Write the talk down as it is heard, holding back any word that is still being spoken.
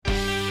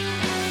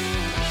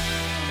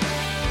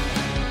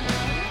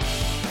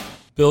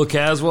Bill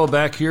Caswell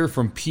back here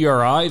from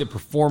PRI, the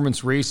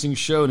Performance Racing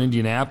Show in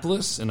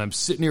Indianapolis, and I'm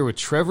sitting here with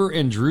Trevor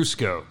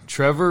Andrusko.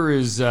 Trevor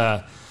is,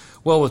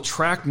 with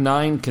Track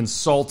 9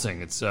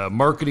 Consulting. It's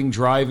marketing,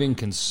 driving,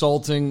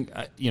 consulting,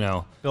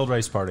 Build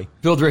race party.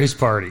 Build race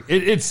party.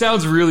 It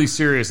sounds really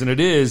serious, and it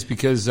is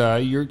because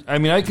I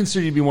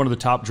consider you to be one of the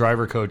top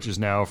driver coaches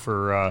now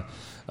for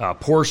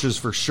Porsches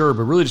for sure,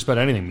 but really just about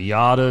anything.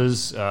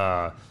 Miatas.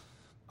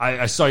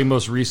 I saw you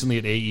most recently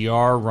at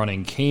AER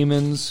running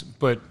Caymans,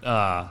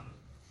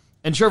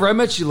 and Trevor, I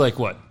met you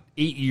 8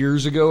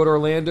 years ago at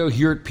Orlando,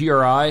 here at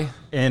PRI.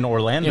 In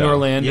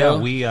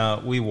Orlando. Yeah,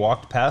 we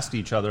walked past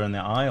each other in the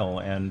aisle,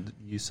 and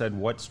you said,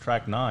 "What's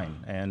Track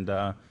 9?" And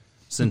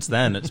since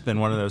then, it's been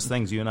one of those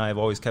things. You and I have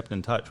always kept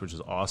in touch, which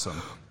is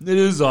awesome. It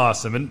is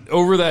awesome. And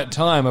over that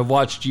time, I've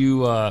watched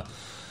you...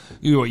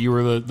 you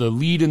were the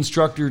lead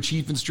instructor,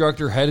 chief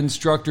instructor, head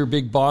instructor,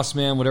 big boss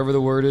man, whatever the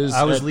word is.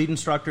 I was lead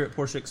instructor at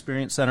Porsche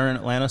Experience Center in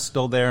Atlanta,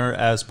 still there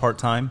as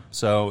part-time.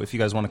 So if you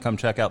guys want to come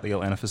check out the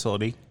Atlanta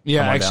facility.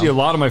 Yeah, actually, a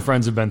lot of my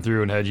friends have been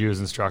through and had you as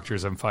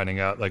instructors, I'm finding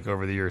out,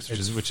 over the years,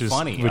 which is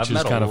funny. Which I've is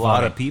met kind a of lot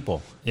funny. of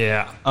people.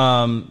 Yeah.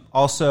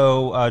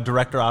 Also,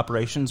 director of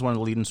operations, one of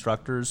the lead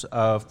instructors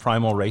of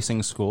Primal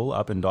Racing School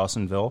up in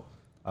Dawsonville,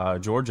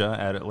 Georgia,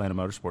 at Atlanta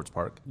Motorsports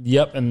Park.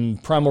 Yep,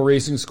 and Primal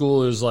Racing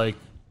School is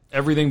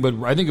everything, but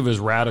I think of it as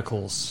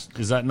radicals.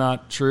 Is that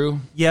not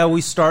true? Yeah,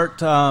 we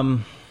start,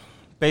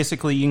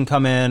 basically you can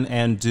come in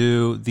and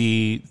do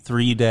the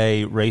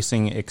 3-day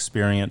racing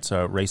experience,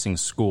 racing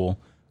school.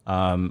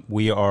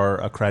 We are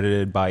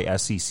accredited by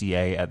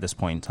SCCA at this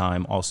point in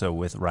time, also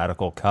with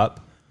Radical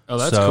Cup. Oh,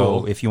 that's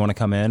cool. So if you want to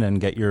come in and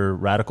get your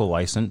Radical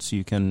license,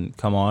 you can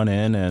come on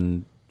in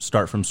and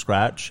start from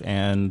scratch,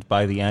 and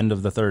by the end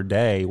of the 3rd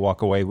day,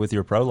 walk away with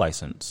your pro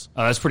license.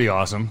 Oh, that's pretty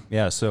awesome.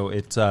 Yeah, so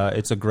it's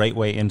a great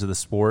way into the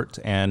sport,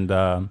 and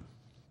and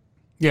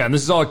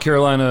this is all at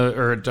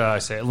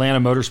Atlanta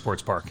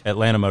Motorsports Park.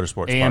 Atlanta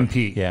Motorsports AMP.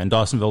 Park. Yeah, in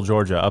Dawsonville,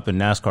 Georgia, up in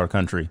NASCAR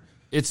country.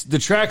 The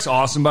track's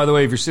awesome, by the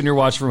way. If you're sitting here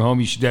watching from home,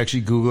 you should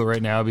actually Google it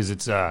right now because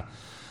it's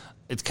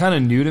kind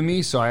of new to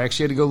me, so I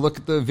actually had to go look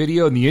at the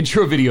video, and the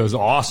intro video is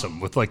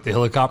awesome with the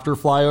helicopter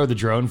flyover, the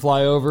drone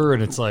flyover,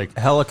 and it's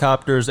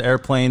helicopters,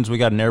 airplanes. We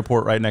got an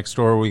airport right next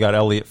door. We got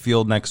Elliott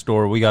Field next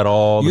door. We got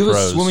all the pros. You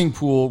have a swimming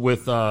pool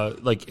with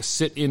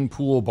sit-in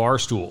pool bar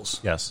stools.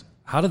 Yes.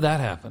 How did that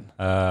happen?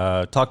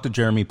 Talk to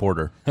Jeremy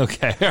Porter.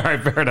 Okay, all right,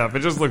 fair enough.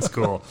 It just looks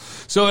cool.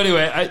 So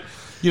anyway,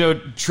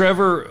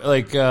 Trevor,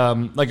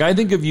 I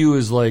think of you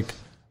as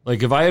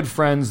if I had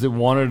friends that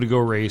wanted to go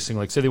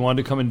racing, say they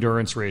wanted to come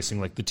endurance racing,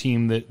 the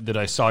team that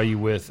I saw you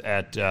with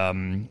at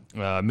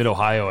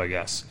Mid-Ohio, I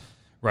guess,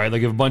 right?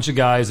 If a bunch of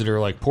guys that are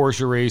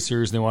Porsche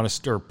racers, and they want to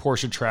start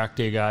Porsche track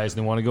day guys,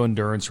 and they want to go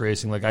endurance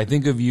racing, I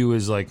think of you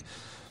as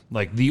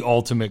the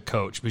ultimate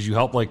coach, because you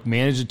help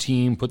manage a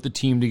team, put the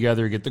team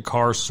together, get the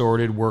car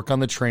sorted, work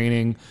on the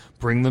training,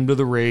 bring them to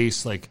the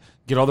race,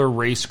 get all their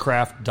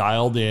racecraft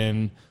dialed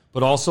in,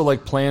 but also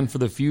plan for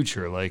the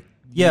future.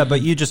 Yeah,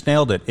 but you just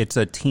nailed it. It's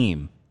a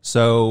team.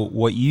 So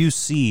what you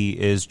see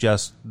is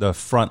just the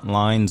front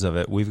lines of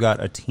it. We've got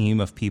a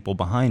team of people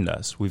behind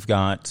us. We've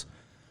got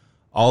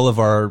all of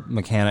our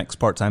mechanics,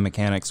 part-time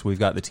mechanics. We've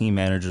got the team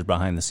managers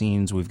behind the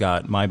scenes. We've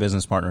got my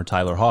business partner,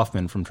 Tyler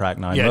Hoffman from Track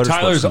 9 Motorsports. Yeah,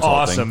 Tyler's Consulting.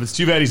 awesome. It's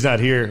too bad he's not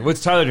here.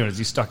 What's Tyler doing? Is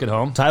he stuck at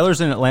home? Tyler's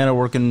in Atlanta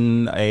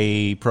working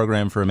a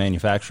program for a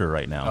manufacturer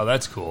right now. Oh,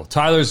 that's cool.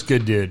 Tyler's a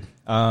good dude.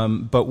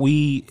 But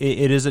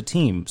it is a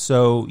team.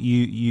 So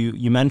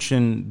you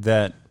mentioned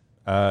that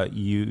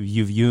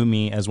you view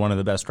me as one of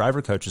the best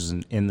driver coaches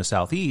in the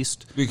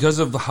Southeast because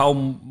of how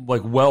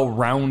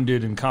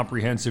well-rounded and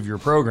comprehensive your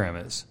program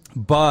is.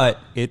 But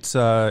it's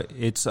a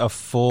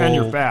full, and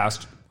you're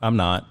fast. I'm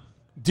not,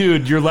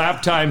 dude. Your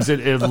lap times at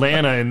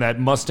Atlanta in that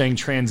Mustang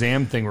Trans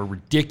Am thing were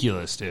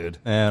ridiculous, dude.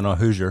 And a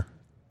Hoosier.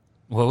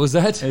 What was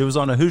that? It was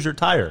on a Hoosier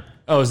tire.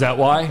 Oh, is that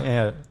why?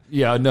 Yeah.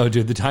 Yeah, no,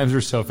 dude, the times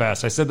were so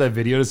fast. I sent that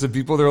video to some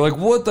people. They're like,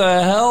 what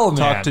the hell, man?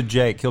 Talk to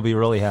Jake. He'll be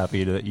really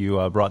happy that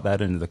you brought that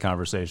into the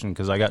conversation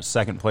because I got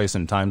second place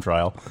in time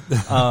trial.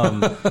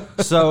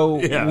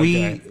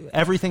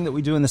 Everything that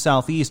we do in the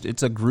Southeast,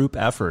 it's a group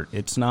effort.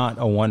 It's not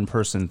a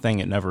one-person thing.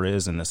 It never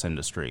is in this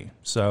industry.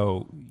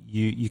 So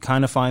you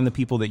kind of find the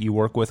people that you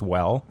work with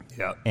well,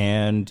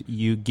 and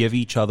you give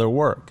each other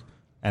work.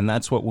 And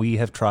that's what we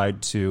have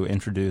tried to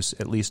introduce,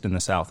 at least in the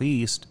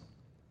Southeast.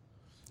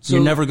 So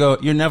you're never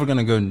going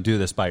to go and do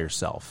this by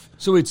yourself.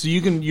 So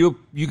you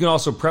can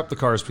also prep the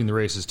cars between the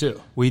races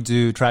too. We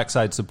do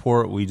trackside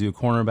support. We do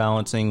corner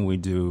balancing. We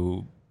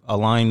do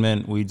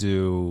alignment. We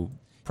do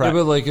prep.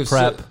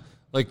 Yeah,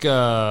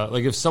 but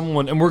if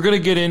someone, and we're going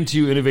to get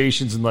into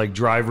innovations in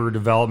driver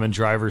development,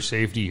 driver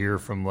safety here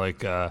from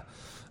PRI,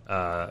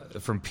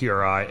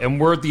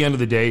 and we're at the end of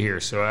the day here.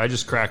 So I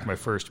just cracked my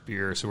first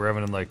beer, so we're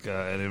having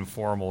an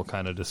informal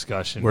kind of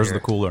discussion. Where's here.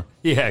 the cooler?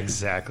 Yeah,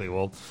 exactly.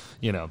 Well,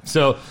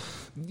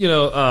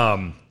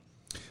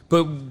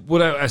 but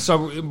what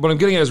I'm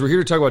getting at is we're here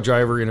to talk about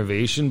driver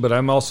innovation, but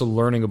I'm also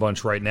learning a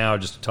bunch right now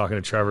just talking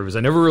to Trevor because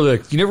you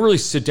never really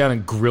sit down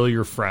and grill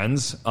your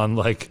friends on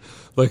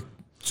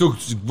So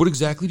what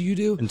exactly do you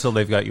do? Until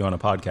they've got you on a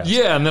podcast.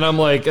 Yeah, and then I'm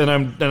like, and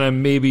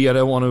I'm maybe I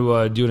don't want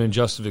to do an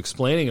injustice of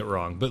explaining it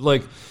wrong, but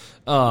like,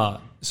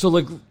 so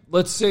like,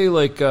 let's say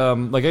like I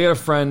got a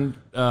friend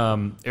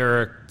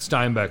Eric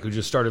Steinbeck who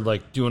just started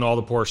like doing all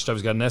the Porsche stuff.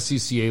 He's got an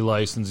SCCA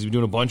license. He's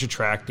doing a bunch of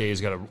track days.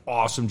 He's got an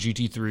awesome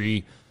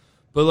GT3,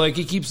 but like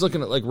he keeps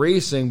looking at like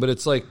racing, but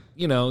it's like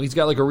he's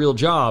got like a real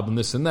job and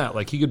this and that.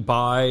 Like he could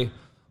buy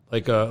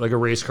like a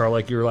race car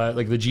like the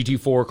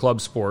GT4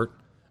 Club Sport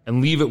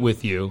and leave it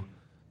with you.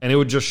 And it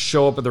would just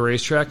show up at the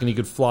racetrack, and he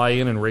could fly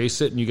in and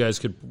race it, and you guys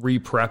could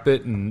re-prep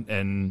it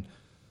and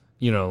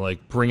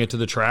like bring it to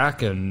the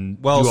track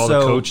and do all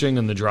the coaching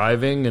and the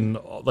driving and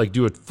like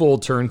do a full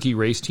turnkey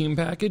race team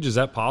package. Is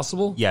that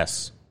possible?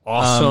 Yes.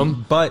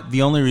 Awesome. But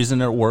the only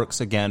reason it works,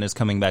 again, is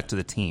coming back to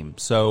the team.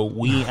 So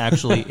we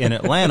actually, in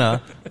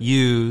Atlanta,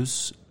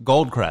 use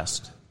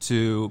Goldcrest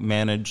to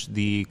manage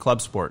the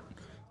Club Sport.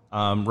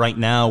 Right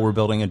now, we're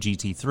building a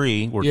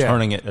GT3. We're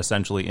turning it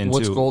essentially into...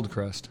 What's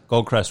Goldcrest?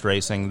 Goldcrest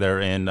Racing.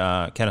 They're in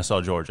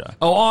Kennesaw, Georgia.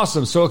 Oh,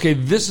 awesome. So, okay,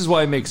 this is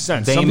why it makes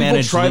sense. Some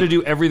people try to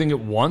do everything at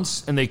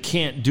once, and they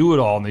can't do it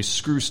all, and they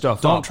screw stuff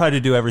up. Don't try to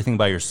do everything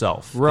by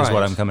yourself, is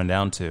what I'm coming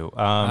down to.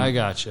 I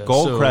gotcha.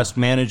 Goldcrest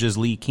manages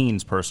Lee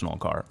Keen's personal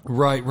car.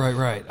 Right.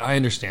 I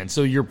understand.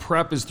 So your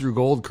prep is through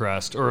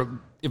Goldcrest,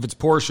 or... If it's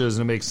Porsches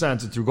and it makes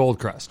sense, it's through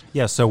Goldcrest.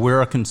 Yeah, so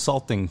we're a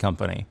consulting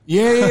company.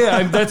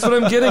 Yeah. That's what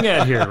I'm getting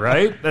at here,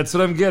 right? That's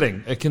what I'm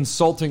getting. A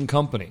consulting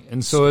company.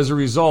 And so as a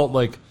result,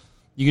 like,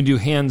 you can do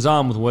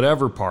hands-on with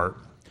whatever part.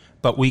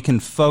 But we can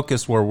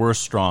focus where we're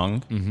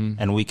strong,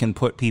 and we can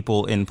put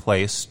people in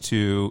place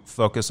to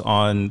focus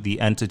on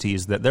the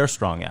entities that they're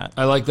strong at.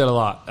 I like that a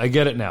lot. I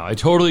get it now. I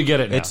totally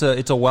get it now.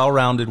 It's a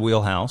well-rounded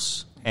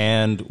wheelhouse.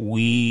 And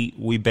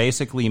we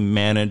basically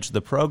manage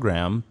the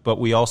program, but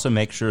we also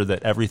make sure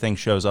that everything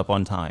shows up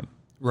on time.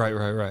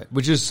 Right.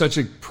 Which is such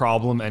a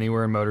problem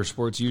anywhere in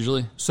motorsports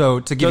usually. So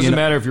to give doesn't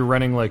matter if you're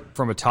running like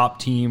from a top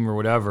team or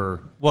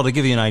whatever. Well, to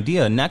give you an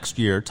idea, next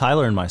year,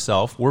 Tyler and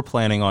myself, we're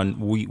planning on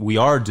we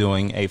are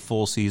doing a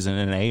full season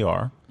in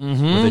AR with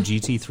a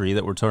GT3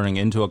 that we're turning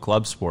into a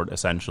Club Sport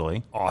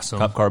essentially. Awesome.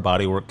 Cup car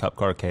bodywork, Cup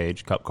car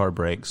cage, Cup car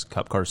brakes,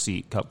 Cup car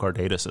seat, Cup car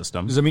data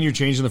system. Does that mean you're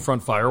changing the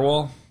front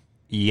firewall?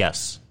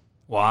 Yes.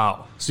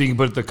 Wow. So you can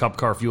put the Cup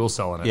car fuel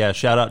cell in it. Yeah,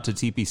 shout out to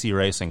TPC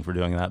Racing for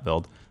doing that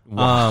build.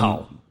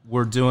 Wow.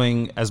 We're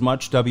doing as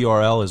much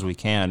WRL as we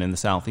can in the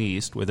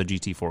Southeast with a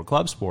GT4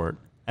 Club Sport,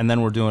 and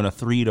then we're doing a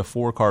 3 to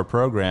 4 car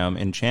program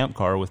in Champ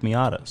Car with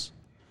Miatas.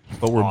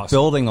 But we're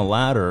building a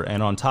ladder,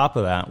 and on top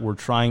of that, we're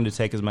trying to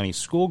take as many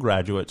school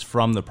graduates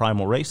from the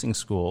Primal Racing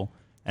School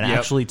and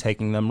actually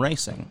taking them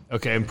racing.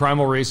 Okay, and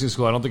Primal Racing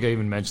School, I don't think I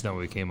even mentioned that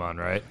when we came on,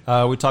 right?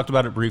 We talked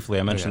about it briefly.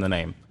 I mentioned the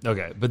name.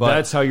 Okay, but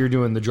that's how you're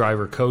doing the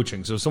driver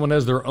coaching. So if someone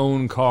has their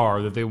own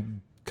car that they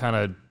kind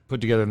of put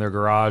together in their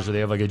garage, or they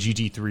have like a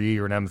GT3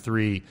 or an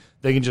M3,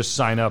 they can just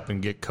sign up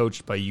and get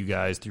coached by you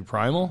guys through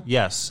Primal?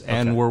 Yes,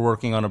 and we're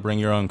working on a bring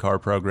your own car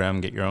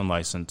program, get your own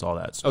license, all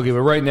that stuff. Okay,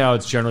 but right now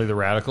it's generally the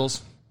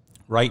Radicals?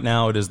 Right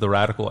now it is the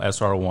Radical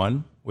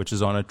SR1, which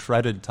is on a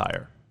treaded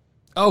tire.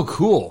 Oh,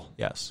 cool.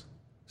 Yes.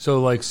 So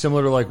like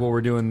similar to like what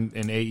we're doing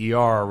in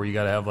AER, where you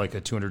got to have like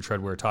a 200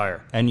 treadwear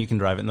tire. And you can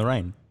drive it in the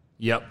rain.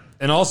 Yep.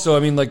 And also,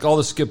 I mean, like all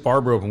the Skip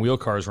Barber open wheel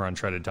cars are on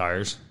treaded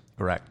tires.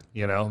 Correct.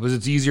 You know, because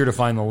it's easier to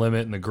find the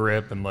limit and the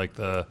grip and like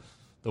the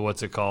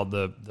what's it called,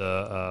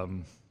 the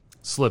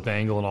slip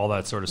angle and all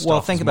that sort of stuff.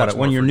 Well, think about it.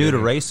 When you're new to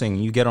racing,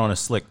 you get on a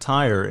slick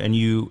tire, and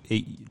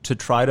to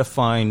try to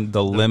find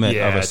the limit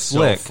of a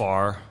slick, so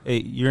far.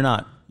 You're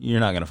not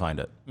going to find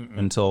it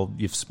until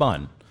you've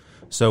spun.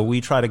 So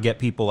we try to get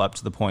people up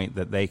to the point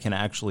that they can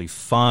actually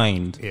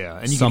find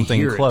and you something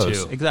can hear close.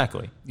 It too.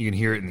 Exactly. You can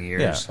hear it in the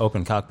ears. Yeah,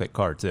 open cockpit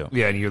car too.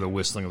 Yeah, and you hear the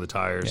whistling of the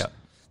tires. Yeah.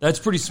 That's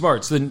pretty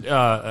smart. So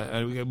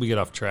then we get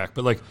off track.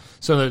 But like,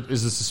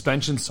 is the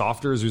suspension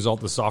softer as a result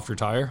of the softer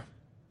tire?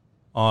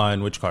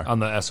 On which car? On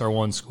the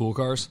SR1 school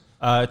cars?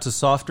 It's a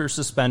softer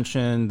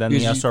suspension than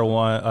the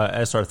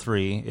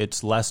SR3.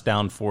 It's less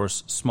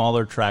downforce,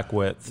 smaller track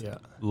width,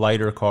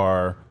 lighter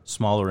car,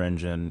 smaller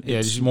engine.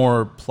 It's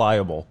more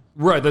pliable.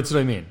 Right, that's what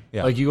I mean.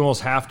 Yeah. Like you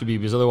almost have to be,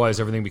 because otherwise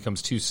everything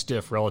becomes too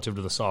stiff relative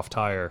to the soft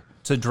tire.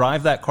 To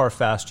drive that car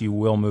fast, you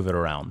will move it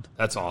around.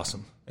 That's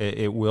awesome.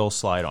 It will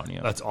slide on you.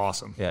 That's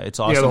awesome. Yeah, it's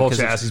awesome. Yeah, the whole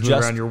chassis move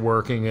around, you're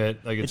working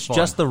it. Like it's fun.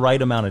 Just the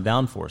right amount of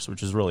downforce,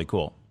 which is really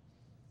cool.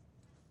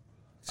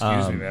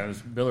 Excuse me, man.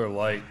 It's Miller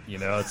Lite, you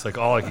know. It's like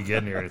all I could get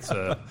in here. It's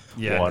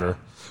water.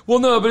 Well,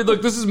 no, but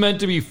look, this is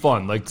meant to be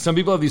fun. Like some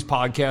people have these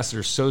podcasts that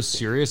are so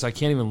serious, I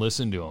can't even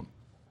listen to them.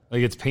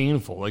 Like it's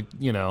painful. Like,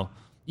 you know,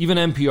 even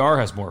NPR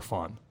has more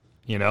fun.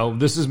 You know,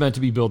 this is meant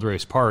to be Build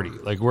Race Party.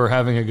 Like we're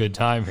having a good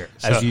time here.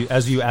 So,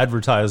 as you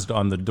advertised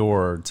on the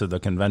door to the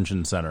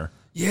convention center.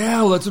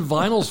 Yeah, well, that's what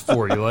vinyl's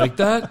for. You like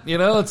that? You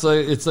know, it's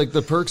like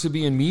the perks of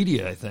being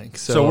media, I think.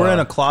 So we're in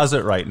a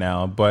closet right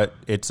now, but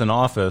it's an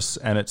office,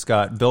 and it's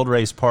got Build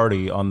Race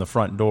Party on the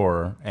front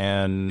door,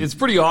 and it's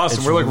pretty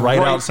awesome. We're like right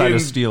outside of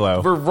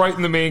Stilo. We're right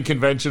in the main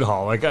convention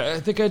hall. Like I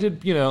think I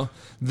did. You know,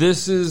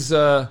 this is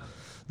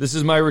this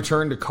is my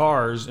return to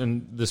cars,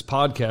 and this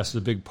podcast is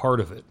a big part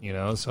of it, you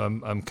know? So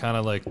I'm kind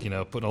of like, you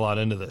know, putting a lot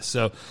into this.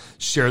 So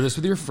share this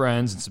with your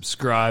friends and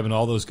subscribe and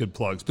all those good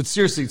plugs. But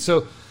seriously,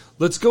 so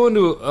let's go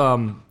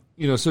into,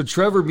 you know, so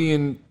Trevor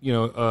being, you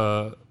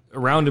know,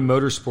 around in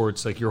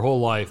motorsports like your whole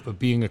life, but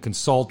being a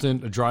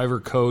consultant, a driver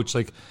coach,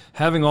 like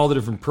having all the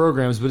different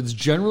programs, but it's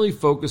generally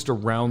focused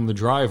around the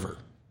driver,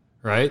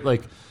 right?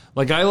 Like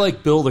I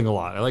like building a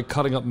lot. I like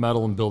cutting up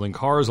metal and building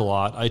cars a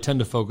lot. I tend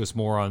to focus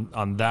more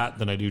on that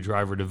than I do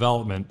driver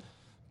development.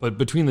 But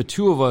between the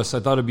two of us, I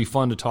thought it'd be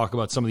fun to talk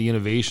about some of the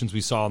innovations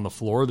we saw on the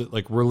floor that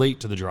like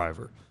relate to the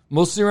driver.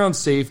 Mostly around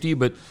safety,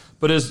 but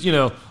as you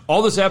know,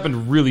 all this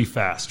happened really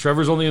fast.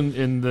 Trevor's only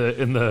in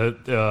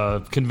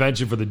the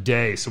convention for the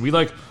day, so we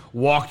like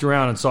walked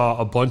around and saw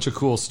a bunch of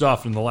cool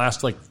stuff. In the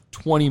last like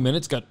 20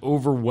 minutes, got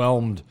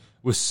overwhelmed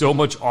with so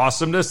much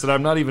awesomeness that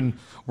I'm not even.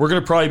 We're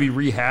gonna probably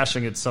be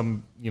rehashing it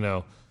some, you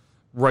know,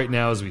 right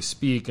now as we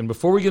speak. And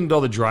before we get into all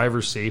the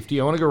driver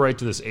safety, I want to go right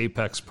to this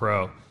Apex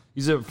Pro.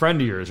 He's a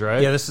friend of yours,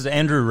 right? Yeah, this is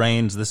Andrew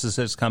Raines. This is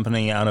his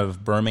company out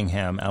of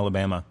Birmingham,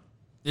 Alabama.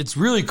 It's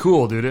really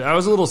cool, dude. I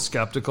was a little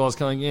skeptical. I was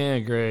kind of like, yeah,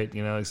 great,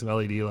 you know, like some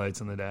LED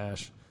lights on the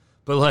dash.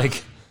 But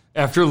like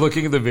after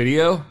looking at the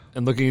video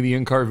and looking at the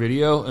in-car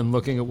video and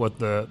looking at what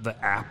the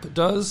app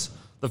does,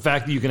 the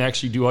fact that you can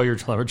actually do all your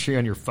telemetry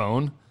on your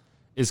phone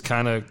is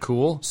kind of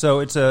cool.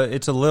 So it's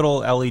a little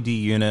LED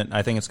unit.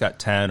 I think it's got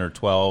 10 or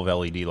 12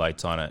 LED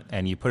lights on it.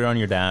 And you put it on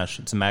your dash.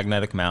 It's a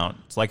magnetic mount.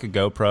 It's like a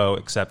GoPro,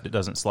 except it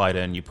doesn't slide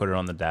in. You put it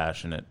on the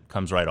dash and it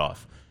comes right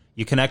off.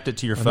 You connect it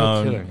to your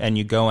phone, and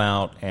you go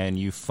out and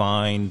you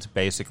find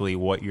basically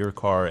what your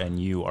car and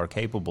you are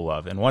capable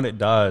of. And what it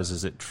does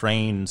is it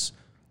trains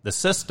the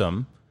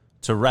system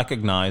to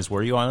recognize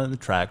where you are on the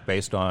track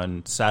based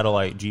on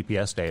satellite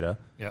GPS data,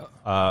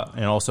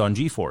 and also on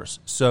G-force.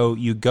 So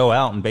you go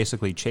out and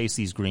basically chase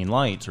these green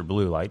lights or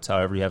blue lights,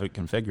 however you have it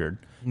configured,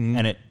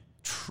 and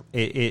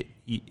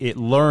it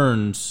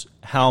learns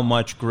how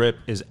much grip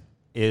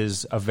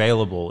is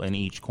available in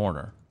each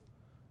corner.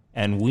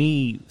 And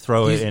we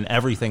throw it in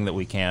everything that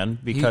we can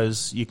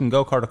because you can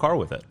go car to car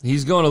with it.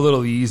 He's going a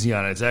little easy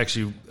on it. It's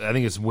actually, I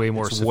think it's way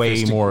more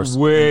sophisticated.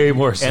 Way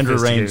more Andrew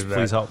Raines,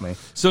 please help me.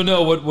 So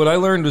no, what I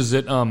learned was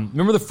that,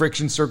 remember the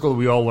friction circle that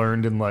we all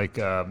learned in like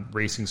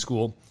racing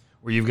school?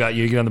 Where you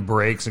get on the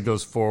brakes and it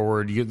goes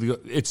forward.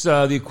 It's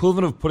the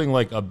equivalent of putting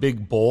like a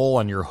big bowl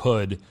on your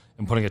hood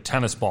and putting a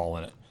tennis ball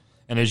in it.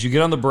 And as you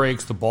get on the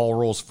brakes, the ball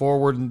rolls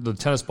forward, and the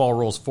tennis ball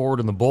rolls forward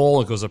in the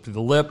bowl. It goes up to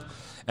the lip.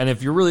 And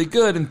if you're really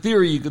good, in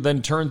theory, you could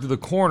then turn through the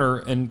corner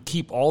and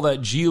keep all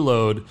that G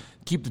load,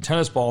 keep the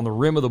tennis ball on the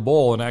rim of the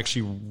bowl, and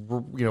actually,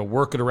 you know,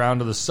 work it around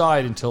to the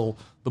side until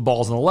the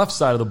ball's on the left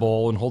side of the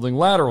bowl and holding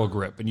lateral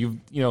grip. And you've,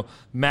 you know,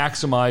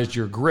 maximized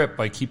your grip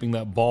by keeping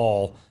that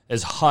ball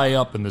as high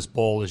up in this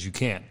bowl as you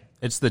can.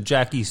 It's the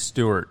Jackie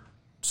Stewart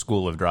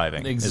school of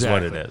driving, is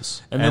what it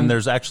is. And then,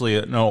 there's actually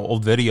an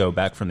old video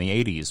back from the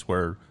 80s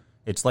where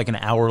it's like an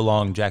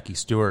hour-long Jackie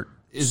Stewart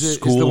Is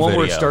the one video.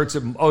 where it starts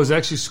at, is it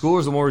actually school, or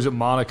is it more, is it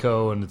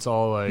Monaco, and it's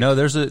all like... No,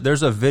 there's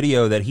a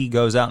video that he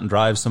goes out and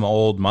drives some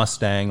old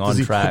Mustang on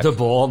track. Does he put the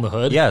ball on the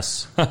hood?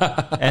 Yes.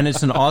 And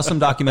it's an awesome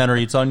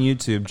documentary. It's on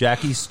YouTube.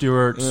 Jackie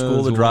Stewart,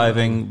 School of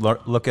Driving.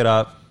 Look it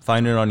up.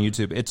 Find it on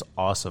YouTube. It's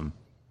awesome.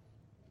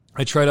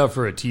 I tried out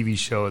for a TV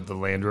show at the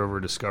Land Rover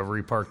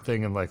Discovery Park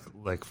thing, and it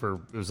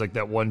was like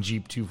that one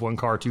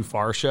car too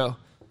far show.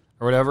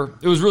 Or whatever.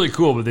 It was really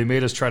cool, but they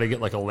made us try to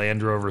get like a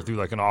Land Rover through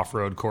like an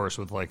off-road course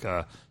with like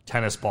a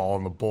tennis ball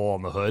and the bowl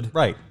on the hood.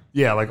 Right.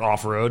 Yeah, like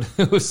off-road.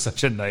 It was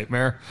such a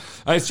nightmare.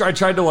 I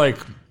tried to like,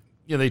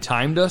 you know, they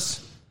timed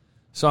us.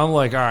 So I'm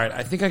like, all right,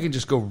 I think I can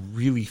just go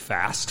really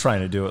fast.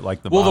 Trying to do it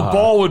like the Well, the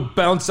ball would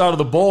bounce out of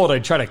the bowl and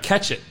I'd try to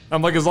catch it.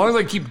 I'm like, as long as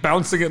I keep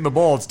bouncing it in the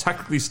bowl, it's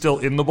technically still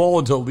in the bowl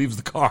until it leaves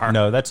the car.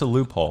 No, that's a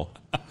loophole.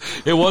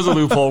 It was a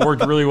loophole. It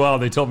worked really well.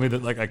 They told me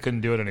that like I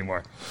couldn't do it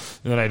anymore.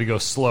 And then I had to go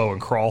slow and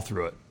crawl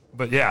through it.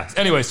 But yeah,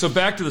 anyway, so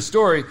back to the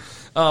story.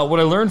 What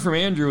I learned from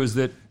Andrew is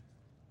that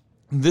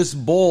this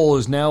bowl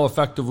is now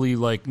effectively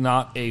like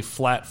not a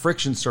flat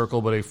friction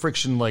circle, but a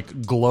friction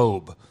like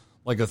globe,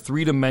 like a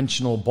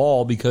three-dimensional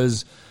ball,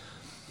 because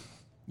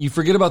you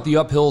forget about the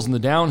uphills and the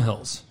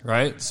downhills,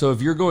 right? So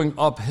if you're going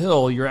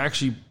uphill, you're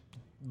actually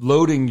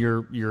loading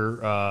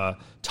your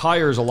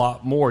tires a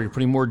lot more. You're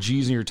putting more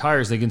G's in your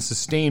tires. They can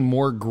sustain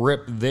more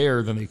grip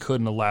there than they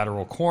could in a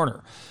lateral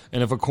corner.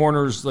 And if a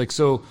corner's like,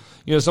 so,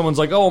 you know, someone's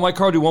like, oh, my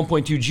car do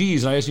 1.2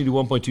 G's, and I just need to do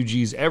 1.2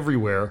 G's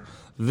everywhere.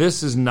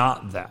 This is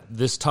not that.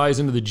 This ties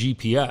into the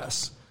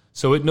GPS.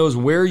 So it knows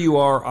where you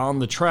are on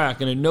the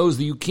track, and it knows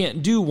that you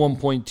can't do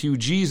 1.2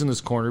 G's in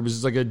this corner because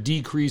it's like a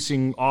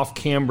decreasing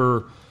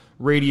off-camber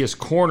radius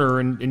corner,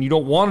 and you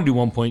don't want to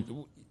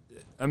do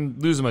I'm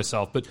losing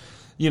myself, but...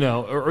 You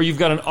know, or you've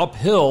got an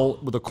uphill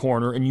with a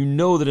corner, and you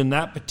know that in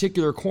that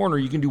particular corner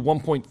you can do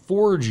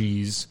 1.4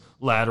 G's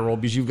lateral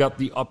because you've got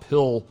the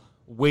uphill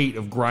weight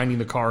of grinding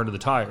the car into the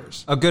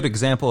tires. A good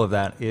example of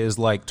that is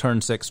like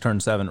Turn 6, Turn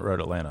 7 at Road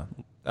Atlanta.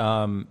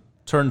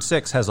 Turn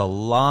 6 has a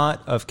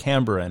lot of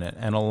camber in it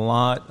and a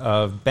lot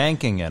of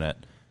banking in it.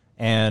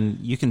 and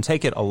you can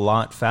take it a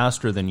lot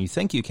faster than you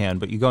think you can,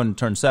 but you go into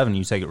turn 7,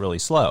 you take it really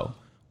slow.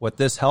 What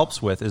this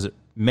helps with is it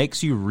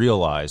makes you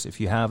realize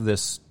if you have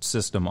this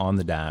system on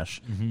the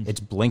dash, it's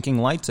blinking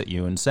lights at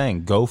you and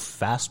saying, go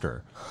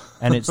faster.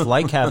 And it's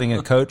like having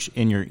a coach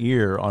in your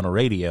ear on a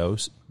radio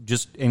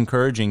just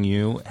encouraging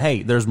you,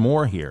 hey, there's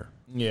more here.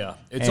 Yeah,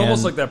 it's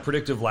almost like that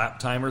predictive lap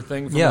timer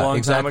thing from a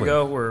long time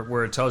ago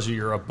where it tells you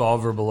you're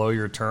above or below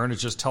your turn.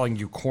 It's just telling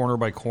you corner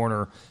by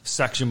corner,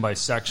 section by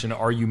section,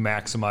 are you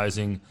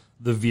maximizing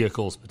the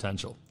vehicle's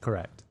potential?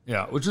 Correct.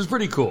 Yeah, which is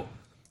pretty cool.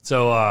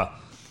 So, I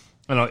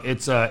know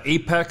it's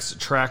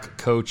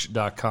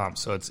apextrackcoach.com.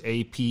 So it's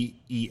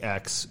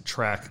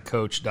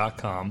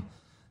apextrackcoach.com.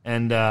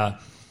 And the other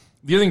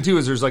thing, too,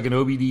 is there's like an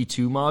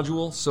OBD2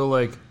 module. So,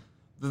 like,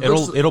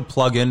 it'll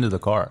plug into the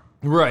car.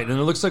 Right, and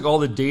it looks like all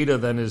the data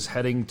then is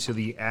heading to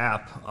the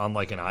app on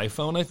like an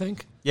iPhone, I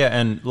think. Yeah,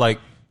 and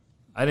like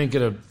I didn't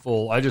get a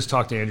full. I just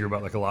talked to Andrew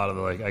about like a lot of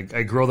the like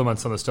I grill them on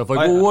some of the stuff. Like,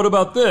 well, what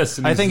about this?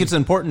 And I think it's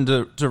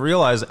important to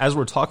realize as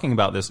we're talking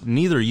about this,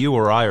 neither you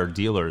or I are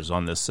dealers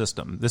on this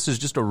system. This is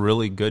just a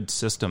really good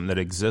system that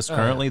exists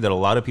currently that a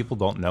lot of people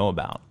don't know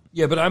about.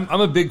 Yeah, but I'm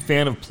a big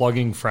fan of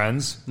plugging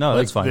friends. No,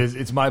 like, that's fine.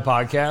 It's my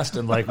podcast,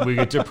 and like we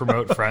get to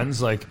promote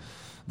friends. Like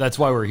that's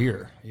why we're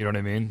here. You know what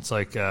I mean? It's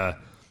like.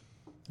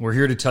 We're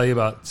here to tell you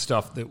about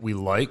stuff that we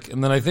like.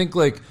 And then I think,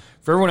 like,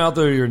 for everyone out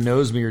there who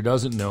knows me or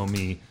doesn't know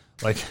me,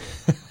 like,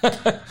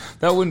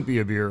 that wouldn't be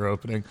a beer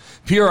opening.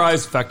 PRI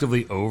is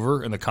effectively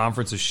over, and the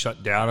conference is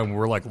shut down, and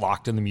we're, like,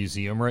 locked in the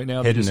museum right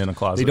now. Hidden in a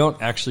closet. They don't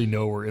actually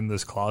know we're in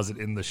this closet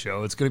in the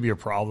show. It's going to be a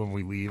problem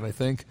when we leave, I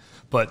think.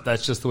 But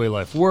that's just the way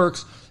life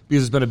works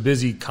because it's been a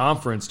busy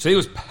conference. Today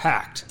was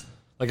packed.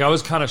 Like, I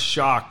was kind of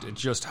shocked at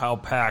just how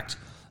packed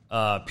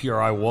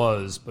PRI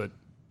was, but...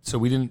 So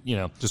we didn't,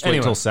 Just wait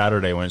until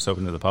Saturday when it's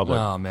open to the public.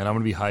 Oh, man, I'm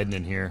going to be hiding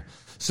in here.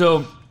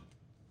 So,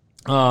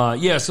 so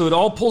it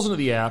all pulls into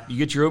the app. You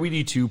get your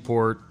OBD2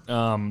 port,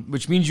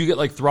 which means you get,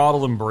 like,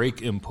 throttle and brake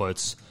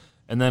inputs.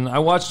 And then I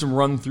watched them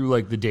run through,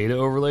 like, the data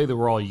overlay that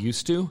we're all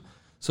used to.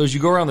 So as you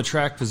go around the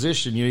track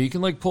position, you can,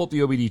 like, pull up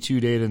the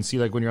OBD2 data and see,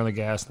 like, when you're on the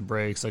gas and the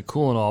brakes, like,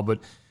 cool and all. But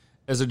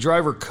as a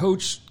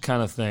driver-coach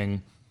kind of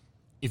thing,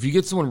 if you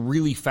get someone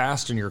really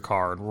fast in your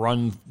car and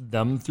run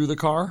them through the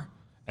car...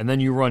 and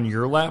then you run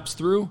your laps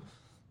through,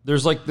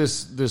 there's like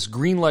this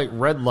green light,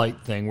 red light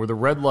thing where the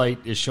red light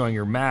is showing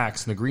your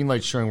max and the green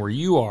light's showing where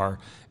you are,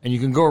 and you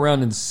can go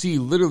around and see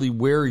literally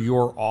where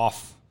you're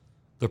off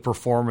the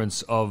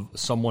performance of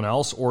someone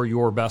else or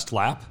your best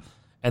lap,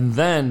 and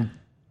then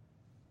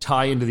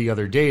tie into the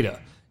other data.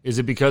 Is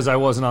it because I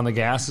wasn't on the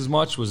gas as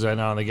much? Was I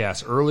not on the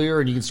gas earlier?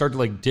 And you can start to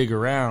like dig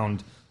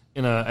around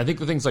I think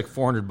the thing's like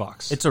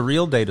 $400. It's a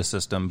real data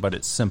system, but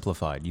it's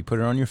simplified. You put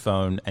it on your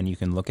phone, and you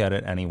can look at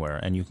it anywhere,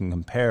 and you can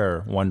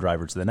compare one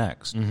driver to the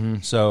next.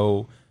 Mm-hmm.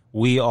 So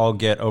we all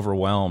get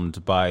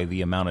overwhelmed by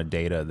the amount of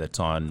data that's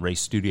on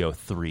Race Studio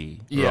 3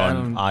 or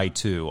on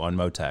i2, on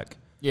Motec.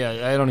 Yeah,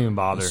 I don't even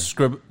bother.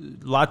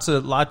 Lots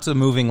of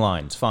moving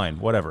lines. Fine,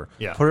 whatever.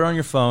 Yeah. Put it on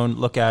your phone,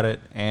 look at it,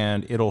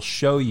 and it'll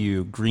show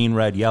you green,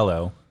 red,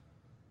 yellow,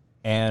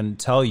 and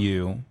tell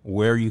you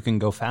where you can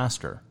go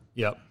faster.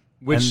 Yep.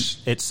 Which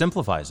it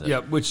simplifies it. Yeah,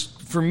 which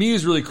for me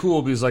is really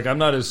cool because like I'm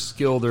not as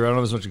skilled or I don't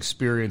have as much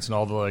experience in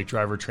all the like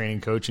driver training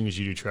coaching as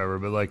you do, Trevor.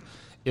 But like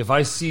if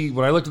I see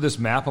when I looked at this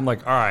map, I'm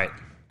like, all right,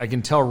 I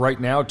can tell right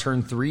now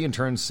turn 3 and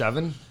turn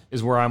 7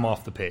 is where I'm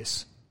off the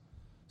pace.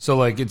 So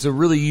like it's a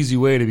really easy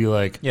way to be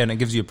like... Yeah, and it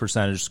gives you a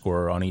percentage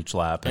score on each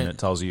lap, and it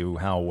tells you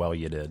how well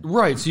you did.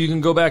 Right, so you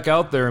can go back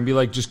out there and be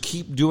like, just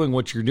keep doing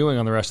what you're doing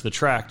on the rest of the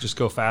track. Just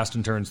go fast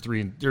in turns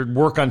 3, or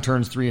work on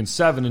turns 3 and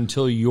 7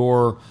 until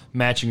you're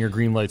matching your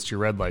green lights to your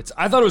red lights.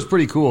 I thought it was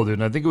pretty cool, dude.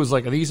 And I think you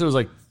said it was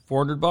like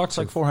 $400? It's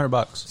like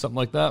 $400. Something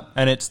like that.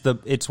 And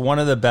it's one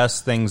of the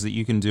best things that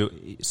you can do.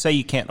 Say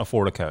you can't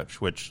afford a coach,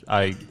 which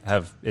I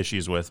have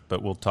issues with,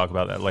 but we'll talk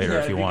about that later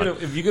if you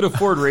want. If you could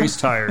afford race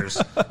tires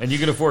and you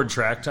can afford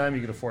track time,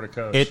 you can afford a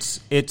coach.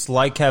 It's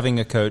like having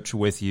a coach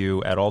with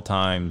you at all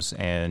times,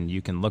 and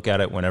you can look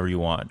at it whenever you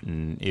want.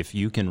 And if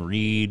you can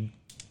read...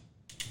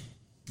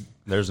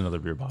 There's another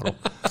beer bottle.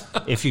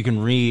 If you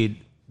can read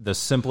the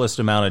simplest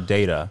amount of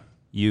data,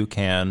 you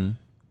can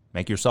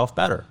make yourself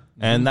better.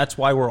 And that's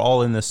why we're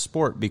all in this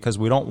sport, because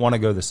we don't want to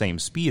go the same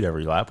speed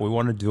every lap. We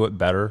want to do it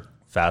better,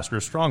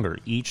 faster, stronger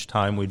each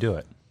time we do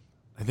it.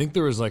 I think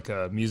there was like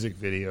a music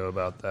video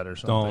about that or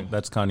something.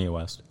 That's Kanye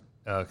West.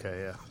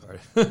 Okay,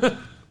 yeah. Sorry.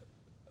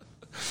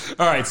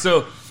 All right,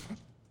 so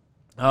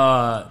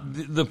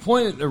the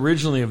point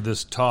originally of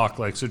this talk,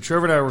 so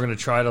Trevor and I were going to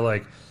try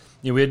to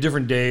we had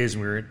different days,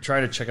 and we were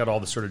trying to check out all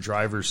the sort of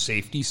driver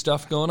safety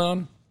stuff going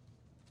on.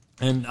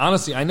 And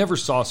honestly, I never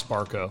saw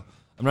Sparco.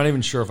 I'm not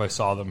even sure if I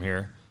saw them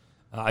here.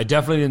 I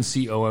definitely didn't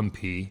see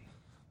OMP.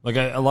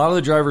 A lot of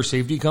the driver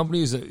safety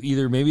companies,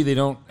 either maybe they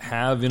don't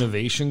have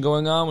innovation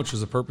going on, which was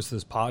the purpose of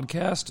this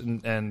podcast,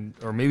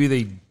 or maybe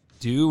they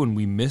do and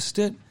we missed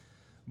it.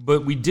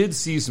 But we did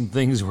see some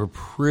things that were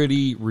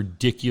pretty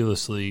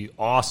ridiculously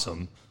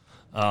awesome,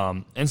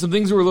 and some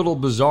things that were a little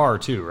bizarre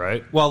too,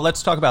 right? Well,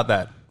 let's talk about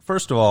that.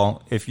 first of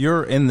all, if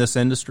you're in this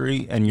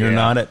industry and you're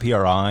not at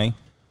PRI,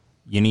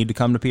 you need to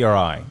come to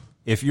PRI.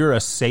 If you're a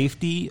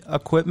safety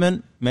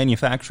equipment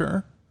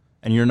manufacturer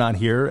and you're not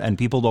here and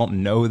people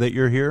don't know that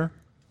you're here,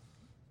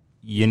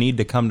 you need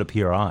to come to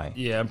PRI.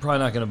 Yeah, I'm probably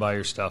not going to buy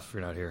your stuff if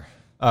you're not here.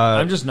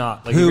 I'm just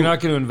not. Like, if you're not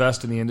going to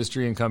invest in the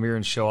industry and come here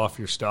and show off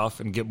your stuff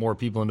and get more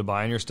people into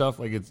buying your stuff,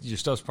 like, your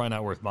stuff's probably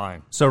not worth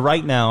buying. So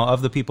right now,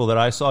 of the people that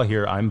I saw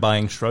here, I'm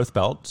buying Schroth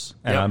belts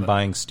and I'm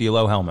buying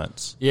Stilo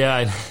helmets.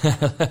 Yeah,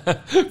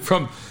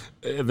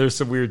 there's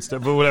some weird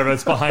stuff, but whatever.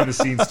 That's behind the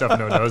scenes stuff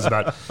no one knows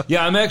about.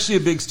 Yeah, I'm actually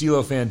a big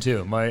Stilo fan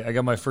too. I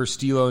got my first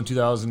Stilo in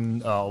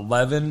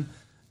 2011,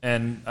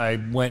 and I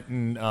went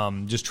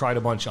and just tried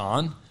a bunch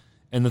on.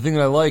 And the thing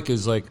that I like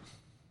is like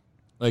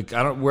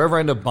wherever I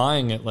end up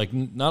buying it, like,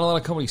 not a lot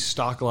of companies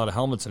stock a lot of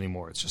helmets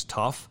anymore. It's just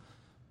tough.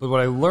 But what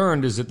I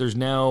learned is that there's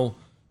now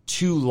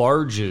 2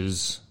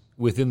 larges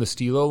within the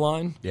Stilo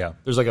line. Yeah.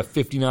 There's like a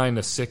 59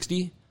 to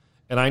 60,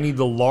 and I need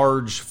the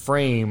large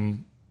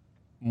frame,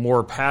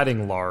 more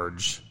padding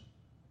large.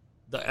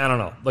 I don't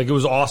know. Like, it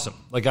was awesome.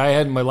 Like, I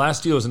had my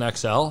last Stilo was an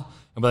XL,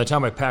 and by the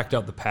time I packed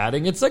out the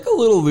padding, it's like a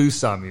little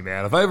loose on me,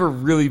 man. If I have a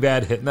really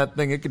bad hit in that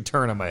thing, it could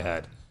turn on my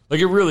head. Like,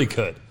 it really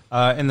could.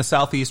 In the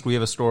Southeast, we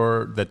have a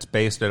store that's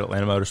based at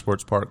Atlanta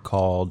Motorsports Park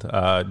called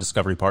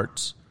Discovery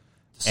Parts.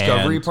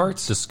 Discovery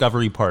Parts?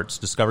 Discovery Parts,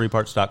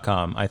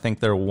 discoveryparts.com. I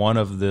think they're one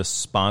of the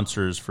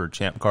sponsors for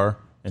Champ Car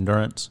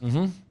Endurance.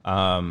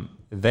 Mm-hmm.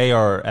 They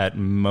are at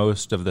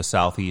most of the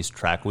Southeast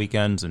track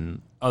weekends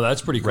and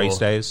that's pretty cool. Race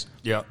days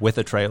with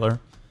a trailer.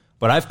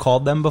 But I've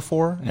called them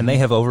before, and they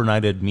have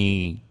overnighted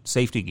me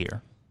safety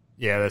gear.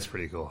 Yeah, that's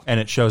pretty cool. And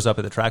it shows up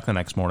at the track the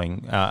next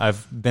morning.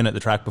 I've been at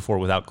the track before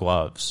without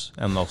gloves,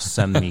 and they'll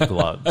send me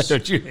gloves.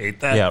 Don't you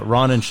hate that? Yeah,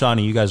 Ron and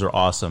Shawnee, you guys are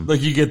awesome.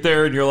 Like, you get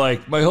there, and you're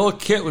like, my whole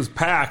kit was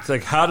packed.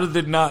 Like, how did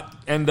it not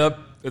end up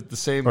at the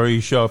same... Or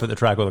you show up at the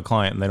track with a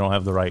client, and they don't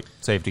have the right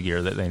safety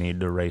gear that they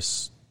need to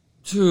race.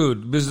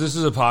 Dude, because this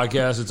is a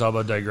podcast. It's all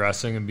about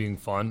digressing and being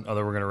fun.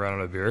 Although we're going to run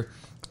out of beer.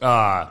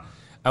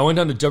 I went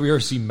down to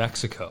WRC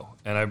Mexico,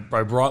 and I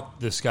brought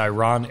this guy,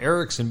 Ron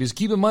Erickson, because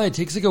keep in mind, it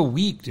takes like a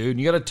week, dude. And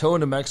you got to tow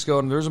into Mexico,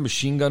 and there's a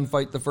machine gun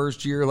fight the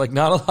first year. Like,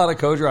 not a lot of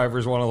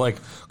co-drivers want to, like,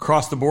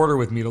 cross the border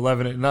with me at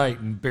 11 at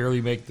night and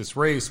barely make this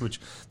race, which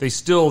they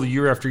still,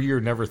 year after year,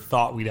 never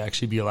thought we'd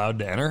actually be allowed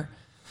to enter.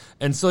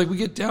 And so, like, we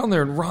get down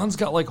there, and Ron's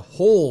got, like,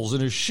 holes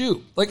in his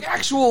shoe. Like,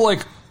 actual,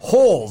 like,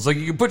 holes. Like,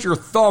 you can put your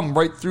thumb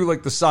right through,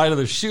 like, the side of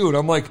the shoe. And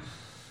I'm like...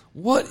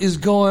 what is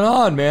going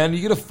on, man?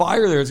 You get a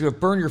fire there. It's going to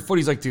burn your foot.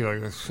 He's like,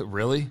 dude, like,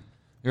 really?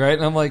 Right?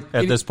 And I'm like...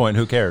 At this point,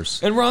 who cares?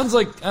 And Ron's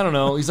like, I don't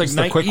know. He's like,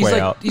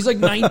 he's like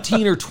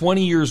 19 or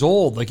 20 years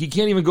old. Like, he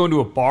can't even go into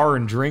a bar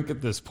and drink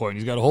at this point.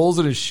 He's got holes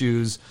in his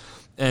shoes.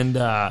 And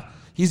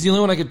he's the only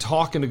one I could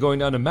talk into going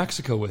down to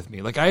Mexico with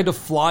me. Like, I had to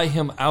fly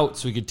him out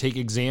so he could take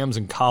exams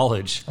in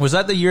college. Was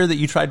that the year that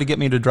you tried to get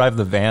me to drive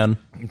the van?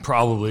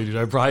 Probably, dude.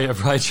 I probably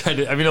tried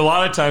to... I mean, a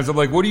lot of times I'm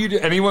like, what do you do?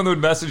 Anyone that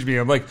would message me,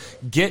 I'm like,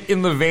 get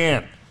in the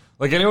van.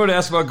 Like, anyone would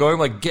ask about going, I'm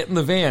like, get in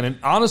the van. And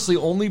honestly,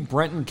 only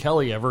Brent and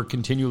Kelly ever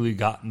continually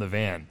got in the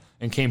van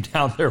and came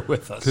down there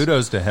with us.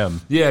 Kudos to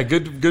him. Yeah,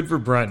 good for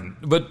Brenton.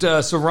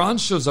 But so Ron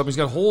shows up. He's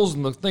got holes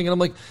in the thing. And I'm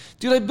like,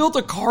 dude, I built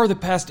a car that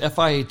passed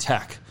FIA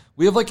tech.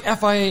 We have, like,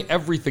 FIA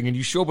everything. And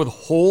you show up with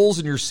holes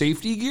in your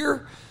safety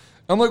gear?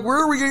 I'm like, where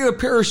are we getting a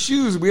pair of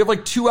shoes? We have,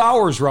 like, 2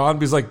 hours, Ron.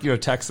 Because, like,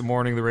 tech's the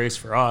morning, the race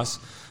for us.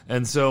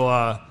 And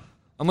so...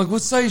 I'm like,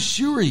 what size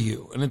shoe are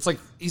you? And it's like,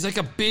 he's like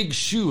a big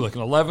shoe, like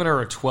an 11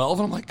 or a 12.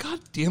 And I'm like, God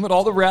damn it,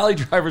 all the rally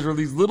drivers are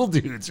these little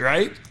dudes,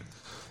 right?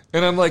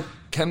 And I'm like,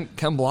 Ken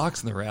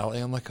Block's in the rally.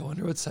 I'm like, I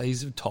wonder what size.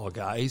 He's a tall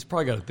guy. He's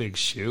probably got a big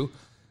shoe.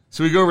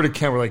 So we go over to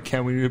Ken. We're like,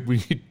 Ken,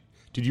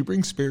 did you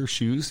bring spare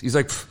shoes? He's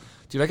like,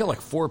 dude, I got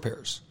like 4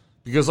 pairs.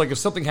 Because, like, if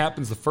something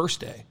happens the first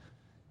day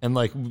and,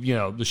 like,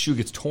 the shoe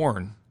gets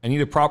torn, I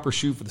need a proper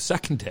shoe for the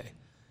second day.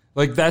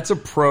 Like, that's a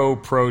pro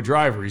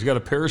driver. He's got a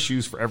pair of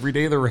shoes for every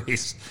day of the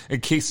race in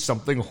case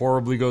something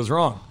horribly goes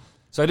wrong.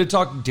 So I had to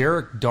talk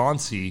Derek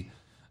Dauncey,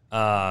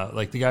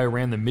 like the guy who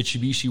ran the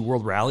Mitsubishi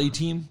World Rally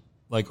team,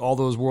 like all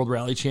those World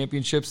Rally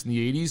Championships in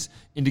the 80s,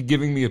 into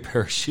giving me a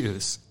pair of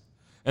shoes.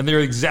 And they're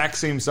the exact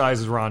same size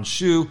as Ron's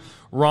shoe.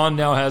 Ron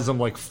now has them,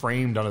 like,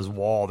 framed on his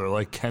wall. They're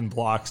like Ken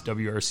Block's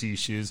WRC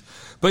shoes.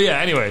 But, yeah,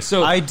 anyway.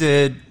 So I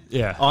did,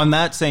 on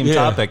that same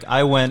topic,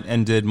 I went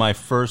and did my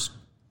first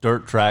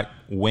dirt track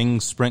wing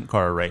sprint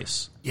car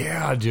race.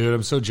 Yeah, dude,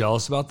 I'm so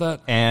jealous about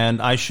that.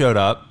 And I showed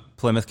up,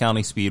 Plymouth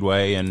County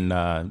Speedway, and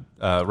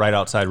right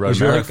outside Road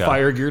Was America. Your, like,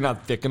 fire gear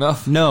not thick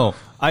enough? No,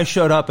 I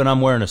showed up and I'm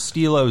wearing a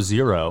Stilo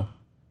Zero.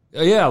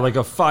 Yeah, like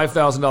a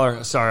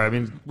 $5,000. Sorry, I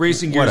mean,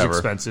 racing gear is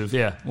expensive.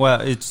 Yeah. Well,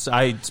 it's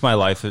my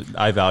life.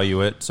 I value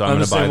it, so I'm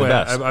going to buy the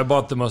best. I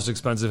bought the most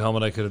expensive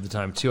helmet I could at the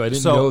time too. I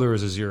didn't know there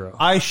was a Zero.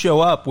 I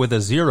show up with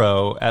a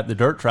Zero at the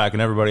dirt track,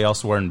 and everybody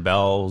else wearing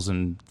bells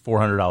and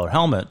 $400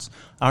 helmets.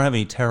 I don't have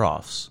any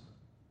tear-offs.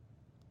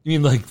 You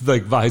mean like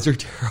visor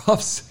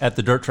tear-offs at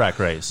the dirt track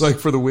race? Like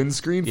for the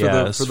windscreen?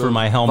 For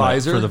my helmet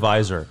visor? For the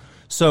visor.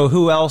 So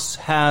who else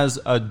has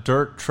a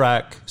dirt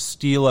track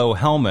Stilo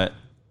helmet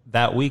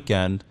that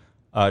weekend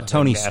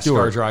Tony NASCAR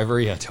Stewart. driver,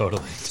 yeah,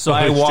 totally. So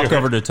I walk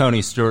over to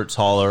Tony Stewart's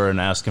hauler and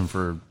ask him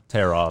for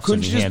tear-offs.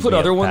 Couldn't you just put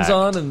other ones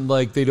on and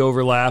like they'd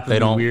overlap and they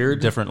don't be weird?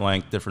 Different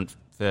length, different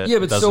fit. Yeah,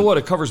 but so what?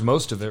 It covers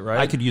most of it, right?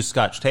 I could use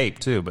Scotch tape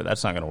too, but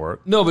that's not going to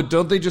work. No, but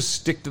don't they just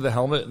stick to the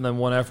helmet and then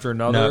one after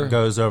another? No, it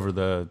goes over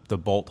the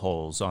bolt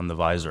holes on the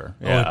visor.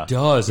 Yeah. Oh, it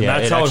does, and yeah,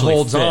 that's how it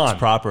holds fits on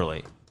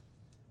properly.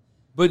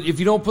 But if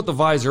you don't put the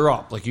visor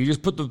up, like you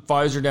just put the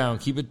visor down,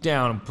 keep it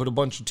down, and put a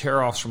bunch of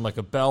tear-offs from like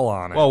a bell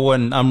on it. Well,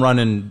 when I'm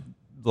running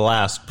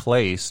last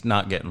place,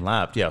 not getting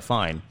lapped, yeah,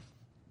 fine.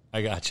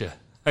 I gotcha.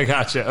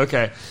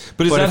 Okay.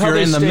 But is But that if how you're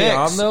they in the stay mix-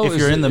 on, though? if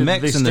you're in the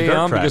mix they in the stay dirt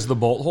on track. because of the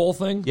bolt hole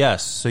thing?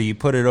 Yes, so you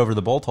put it over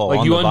the bolt hole Like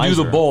on you the undo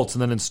visor. the bolts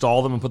and then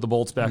install them and put the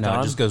bolts back No, on?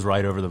 it just goes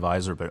right over the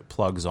visor, but it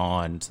plugs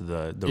on to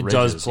the It ridges.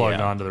 does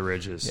plug onto the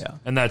ridges. Yeah.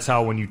 And that's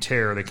how when you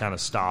tear, they kind of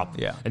stop.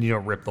 Yeah. And you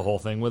don't rip the whole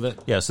thing with it.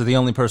 Yeah, so the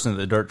only person at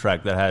the dirt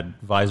track that had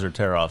visor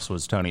tear-offs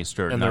was Tony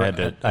Stewart, and I had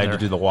to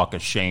do the walk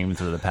of shame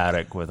through the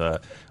paddock with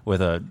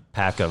a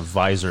pack of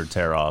visor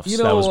tear-offs. You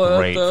know that was what,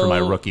 great for my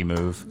though? rookie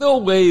move. No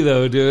way,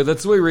 though, dude.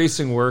 That's the way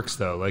racing works,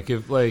 though. Like,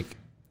 if,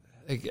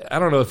 I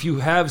don't know, if you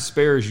have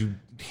spares, you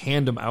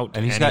hand them out to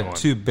And he's anyone. got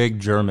two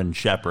big German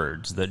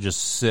shepherds that just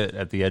sit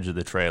at the edge of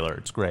the trailer.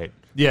 It's great.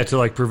 Yeah, to,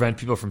 like, prevent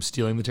people from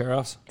stealing the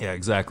tear-offs? Yeah,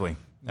 exactly.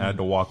 I had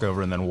to walk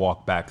over and then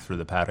walk back through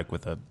the paddock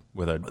with a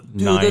Dude,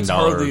 $9. that's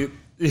hardly...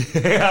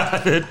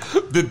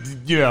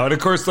 Yeah, and of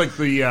course, like,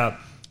 the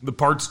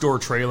parts store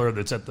trailer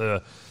that's at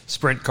the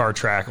sprint car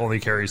track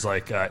only carries,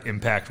 like,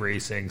 Impact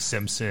Racing,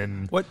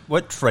 Simpson...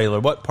 What trailer?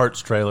 What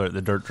parts trailer at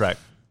the dirt track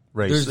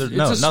race? It's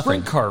No, a nothing.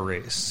 sprint car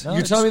race. No, You're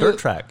it's telling me dirt that,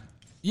 track.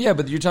 Yeah,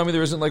 but you're telling me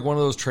there isn't like one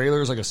of those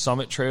trailers, like a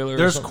Summit trailer?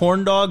 There's or something?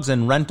 corn dogs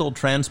and rental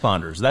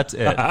transponders. That's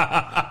it.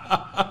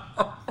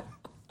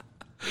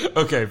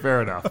 Okay,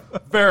 fair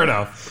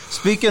enough.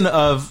 Speaking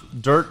of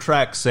dirt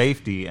track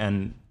safety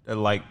and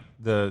like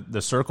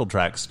the circle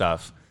track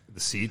stuff, The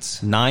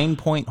seats.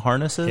 9-point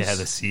harnesses. Yeah,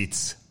 the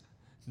seats.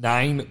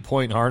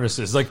 9-point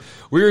harnesses. Like,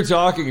 we were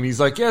talking, and he's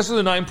like, "Yeah, so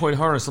the 9-point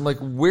harness." I'm like,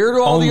 "Where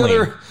do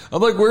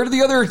where do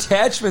the other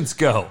attachments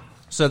go?"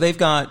 So they've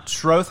got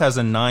Schroth has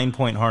a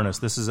 9-point harness.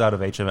 This is out of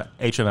HMS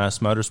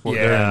Motorsport.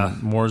 Yeah. They're in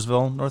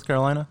Mooresville, North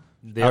Carolina.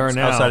 They are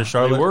now outside of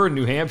Charlotte. They were in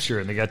New Hampshire,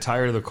 and they got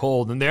tired of the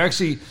cold. And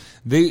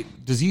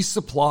does he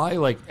supply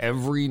like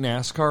every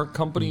NASCAR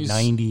company's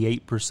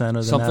 98% of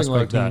the something NASCAR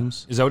like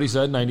teams. that? Is that what he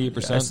said?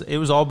 98%. It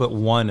was all but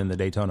one in the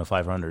Daytona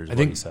 500. Is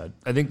what he said.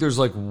 I think there's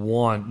like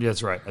one. Yeah,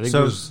 that's right. I think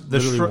So there's the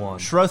literally one.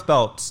 Schroth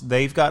belts,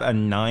 they've got a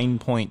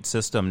 9-point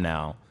system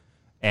now,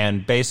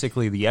 and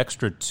basically the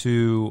extra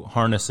 2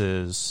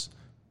 harnesses.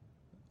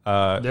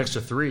 The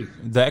extra 3.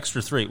 The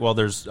extra 3. Well,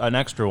 there's an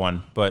extra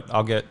one, but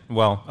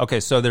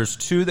so there's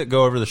 2 that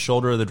go over the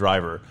shoulder of the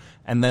driver,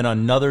 and then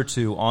another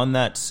 2 on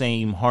that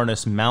same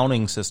harness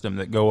mounting system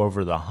that go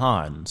over the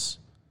Hans.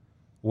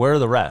 Where are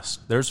the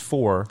rest? There's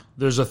 4.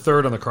 There's a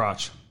third on the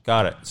crotch.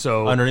 Got it.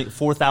 So underneath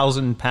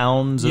 4,000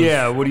 pounds of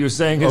what he was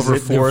saying is over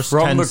that force,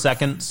 from 10 the,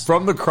 seconds.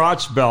 From the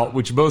crotch belt,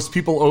 which most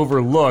people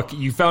overlook,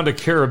 you found a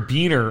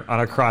carabiner on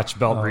a crotch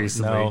belt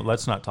recently. No,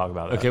 let's not talk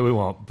about that. Okay, we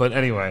won't. But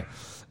anyway,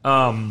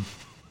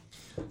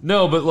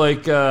 no, but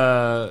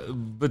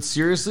but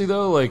seriously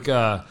though,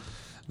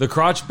 the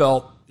crotch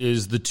belt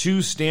is the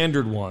 2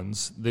 standard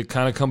ones that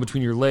kind of come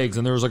between your legs,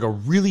 and there was like a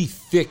really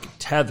thick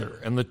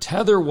tether, and the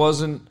tether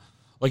wasn't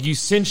like you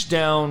cinch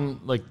down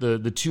like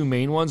the 2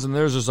 main ones, and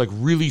there's this like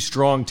really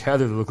strong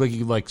tether that looked like you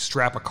could like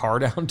strap a car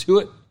down to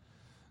it.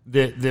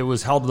 That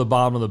was held to the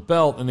bottom of the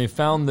belt, and they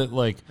found that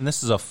like, and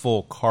this is a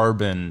full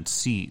carbon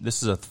seat.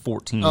 This is a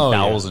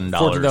 $14,000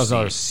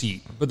 $14,000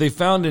 seat. But they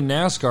found in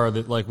NASCAR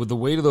that like with the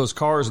weight of those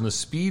cars and the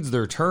speeds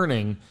they're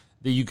turning,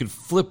 that you could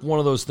flip one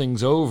of those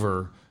things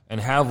over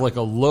and have like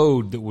a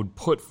load that would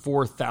put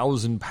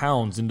 4,000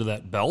 pounds into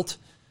that belt,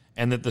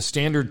 and that the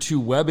standard 2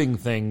 webbing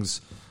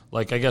things,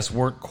 like I guess,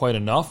 weren't quite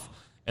enough,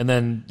 and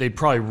then they'd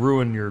probably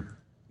ruin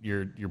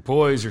your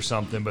poise or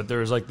something. But there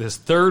was like this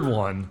third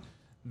one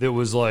that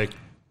was like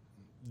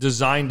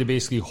designed to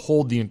basically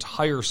hold the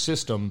entire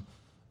system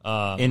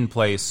in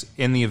place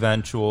in the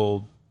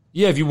eventual.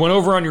 Yeah, if you went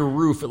over on your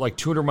roof at like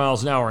 200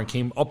 miles an hour and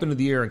came up into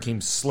the air and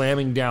came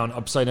slamming down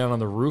upside down on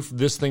the roof,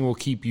 this thing will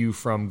keep you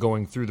from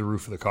going through the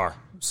roof of the car.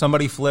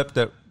 Somebody flipped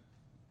at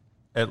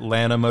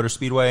Atlanta Motor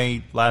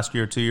Speedway last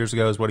year, 2 years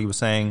ago, is what he was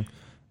saying,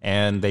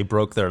 and they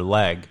broke their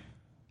leg,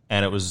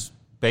 and it was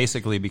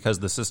basically because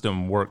the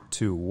system worked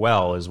too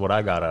well, is what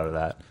I got out of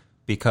that.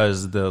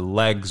 Because the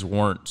legs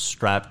weren't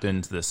strapped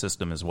into the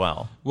system as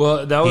well.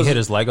 Well, that was he hit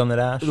his leg on the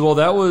dash. Well,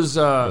 that was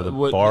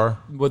bar.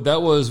 What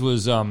that was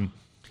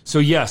so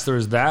yes, there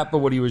was that. But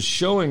what he was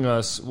showing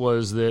us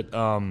was that,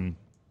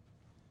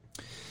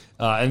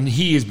 and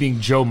he is being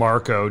Joe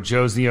Marco.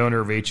 Joe's the owner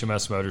of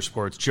HMS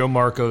Motorsports. Joe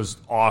Marco's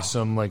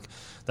awesome. Like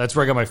that's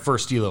where I got my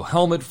first Stilo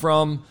helmet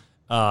from.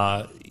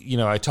 I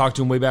talked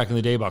to him way back in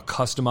the day about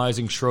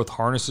customizing Schroth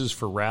harnesses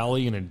for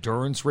rally and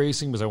endurance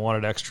racing because I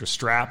wanted extra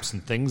straps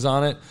and things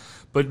on it.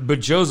 But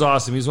Joe's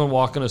awesome. He's the one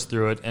walking us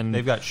through it. And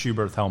they've got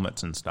Schubert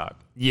helmets in stock.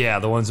 Yeah,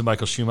 the ones that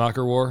Michael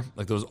Schumacher wore,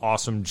 like those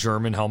awesome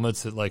German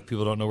helmets that like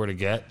people don't know where to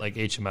get. Like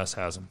HMS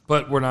has them,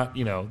 but we're not.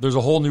 There's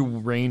a whole new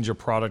range of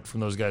product from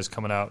those guys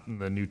coming out in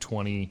the new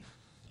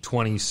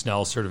 2020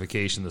 Snell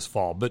certification this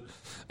fall. But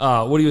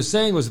what he was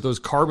saying was that those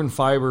carbon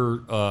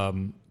fiber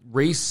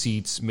race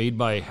seats made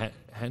by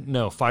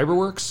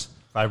Fiberworks.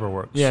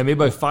 Fiberworks. Yeah, made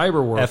by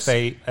Fiberworks.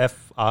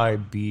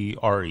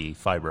 Fibre,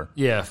 Fiber.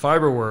 Yeah,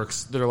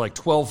 Fiberworks that are like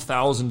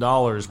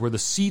 $12,000, where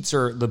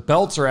the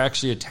belts are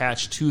actually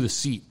attached to the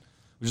seat,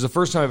 which is the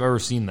first time I've ever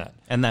seen that.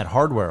 And that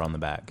hardware on the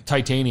back.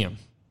 Titanium.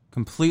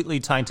 Completely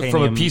titanium.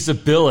 From a piece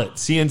of billet,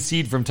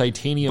 CNC'd from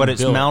titanium but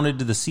it's billet. mounted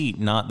to the seat,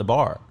 not the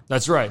bar.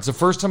 That's right. It's the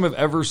first time I've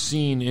ever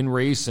seen in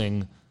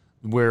racing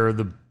where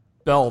the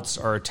belts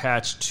are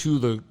attached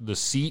to the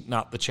seat,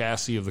 not the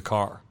chassis of the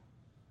car.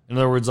 In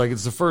other words, like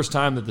it's the first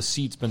time that the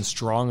seat's been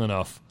strong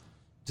enough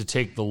to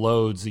take the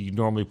loads that you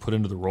normally put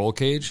into the roll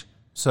cage.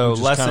 So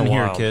lesson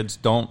here, kids,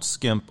 don't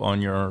skimp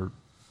on your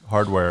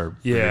hardware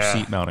for your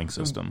seat mounting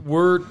system.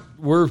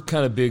 We're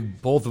kind of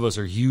big. Both of us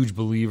are huge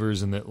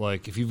believers in that.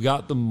 Like, if you've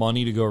got the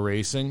money to go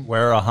racing,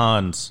 wear a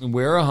Hans. But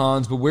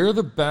wear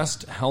the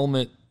best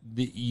helmet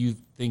that you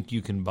think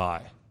you can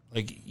buy.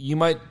 Like, you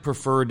might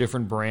prefer a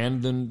different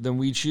brand than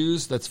we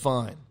choose. That's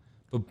fine.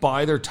 But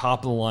buy their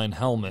top-of-the-line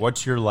helmet.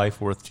 What's your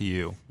life worth to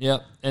you? Yeah,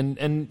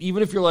 and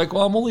even if you're like,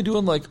 well, I'm only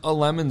doing like a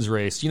Lemons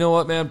race. You know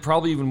what, man?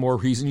 Probably even more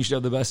reason you should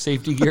have the best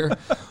safety gear.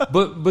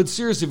 but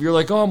seriously, if you're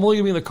like, oh, I'm only going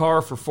to be in the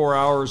car for 4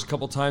 hours a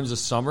couple times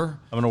this summer.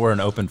 I'm going to wear an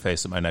open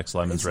face at my next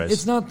Lemons race.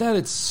 It's not that.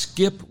 It's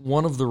skip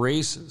one of the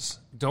races.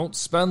 Don't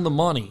spend the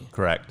money.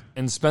 Correct.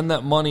 And spend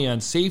that money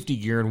on safety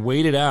gear and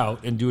wait it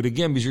out and do it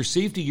again, because your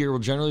safety gear will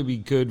generally be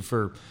good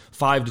for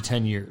 5 to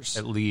 10 years.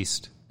 At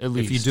least.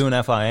 If you do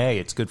an FIA,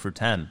 it's good for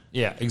 10.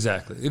 Yeah,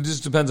 exactly. It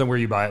just depends on where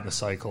you buy it in the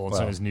cycle, and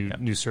sometimes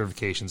new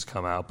certifications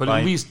come out. But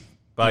at least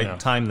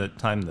time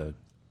the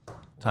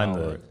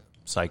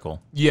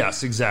cycle.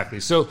 Yes, exactly.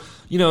 So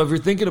if you're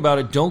thinking about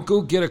it, don't go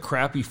get a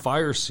crappy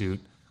fire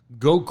suit.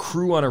 Go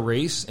crew on a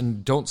race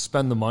and don't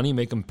spend the money.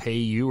 Make them pay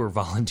you or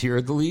volunteer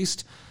at the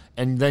least,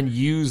 and then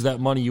use that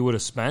money you would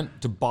have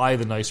spent to buy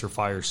the nicer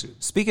fire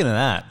suit. Speaking of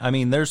that, I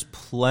mean, there's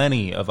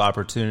plenty of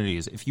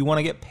opportunities if you want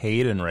to get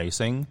paid in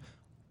racing.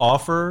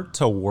 Offer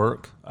to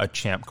work a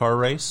champ car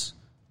race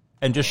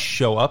and just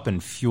show up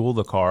and fuel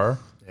the car.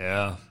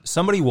 Yeah.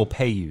 Somebody will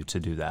pay you to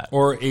do that.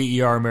 Or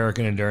AER,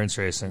 American Endurance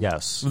Racing.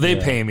 Yes. They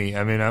pay me.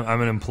 I mean,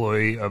 I'm an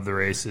employee of the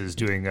races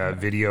doing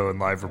video and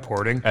live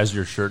reporting. As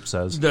your shirt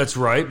says. That's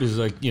right, because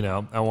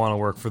I want to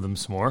work for them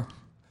some more.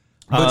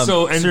 But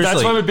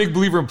that's why I'm a big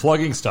believer in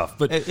plugging stuff.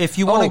 But if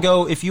you want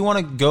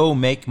to go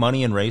make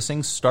money in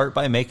racing, start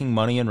by making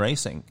money in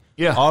racing.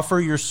 Yeah. Offer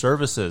your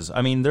services.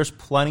 I mean, there's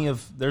plenty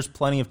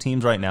of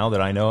teams right now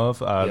that I know of.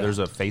 There's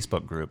a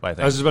Facebook group, I think.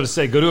 I was just about to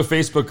say, go to a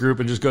Facebook group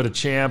and just go to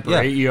Champ or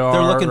AER.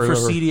 They're looking for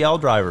CDL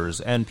drivers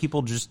and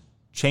people just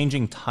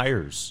changing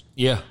tires.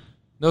 Yeah.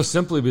 No,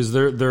 simply because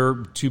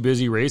they're too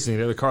busy racing. They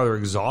have the car, they're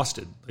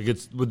exhausted. Like,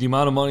 it's with the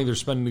amount of money they're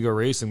spending to go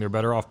racing, they're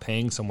better off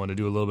paying someone to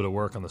do a little bit of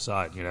work on the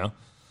side,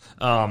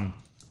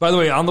 By the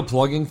way, on the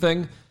plugging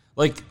thing,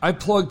 like, I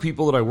plug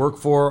people that I work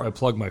for, I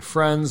plug my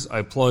friends,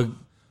 I plug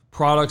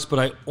products, but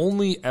I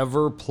only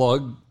ever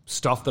plug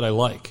stuff that I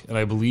like and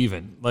I believe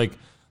in. Like,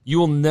 you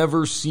will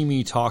never see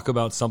me talk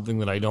about something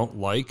that I don't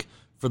like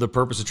for the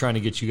purpose of trying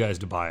to get you guys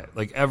to buy it.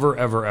 Like, ever,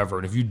 ever, ever.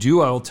 And if you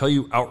do, I will tell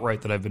you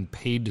outright that I've been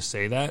paid to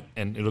say that,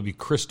 and it'll be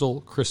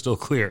crystal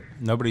clear.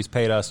 Nobody's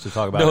paid us to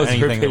talk about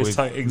anything that we've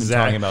been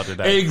talking about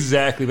today.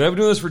 Exactly. But I've been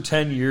doing this for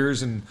 10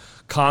 years and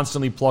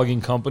constantly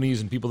plugging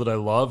companies and people that I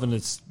love, and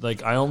it's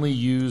like I only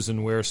use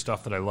and wear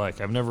stuff that I like.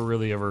 I've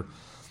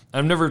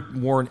never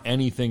worn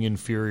anything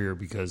inferior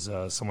because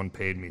someone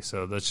paid me.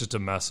 So that's just a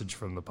message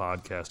from the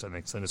podcast, I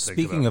think.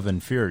 Speaking of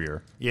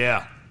inferior.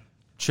 Yeah.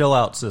 Chill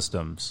out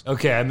systems.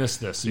 Okay, I missed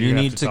this. So you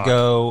need to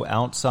go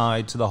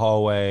outside to the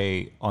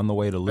hallway on the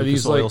way to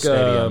Lucas Oil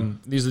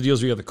Stadium. These are the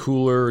deals where you have the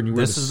cooler and you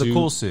wear the suit. This is the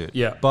cool suit.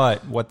 Yeah.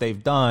 But what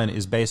they've done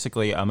is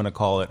basically, I'm going to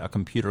call it a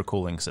computer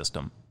cooling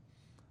system.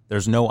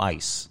 There's no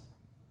ice.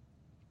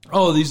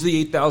 Oh, these are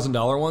the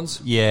 $8,000 ones?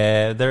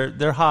 Yeah,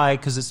 they're high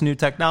because it's new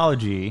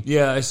technology.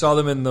 Yeah, I saw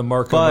them in the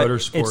Marco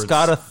Motorsports. It's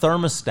got a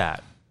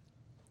thermostat.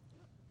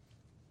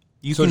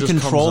 You can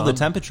control the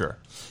temperature.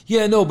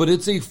 Yeah, no, but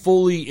it's a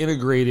fully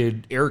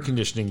integrated air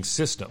conditioning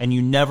system. And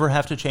you never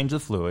have to change the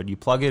fluid. You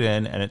plug it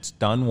in, and it's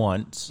done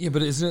once. Yeah,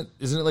 but isn't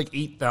it like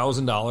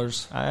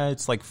 $8,000?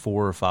 It's like $4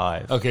 or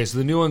 $5. Okay, so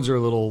the new ones are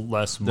a little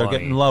less money. They're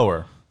getting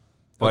lower.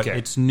 But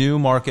it's new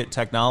market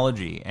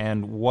technology,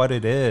 and what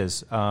it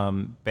is,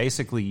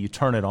 basically, you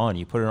turn it on.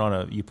 You put it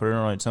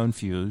on its own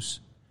fuse.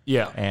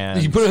 Yeah,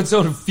 and you put it on its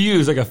own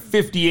fuse, like a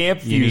 50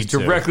 amp fuse,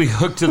 directly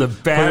hooked to the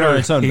battery. Put it on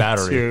its own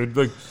battery, dude.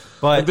 Like,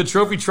 But like the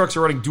trophy trucks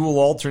are running dual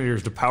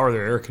alternators to power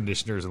their air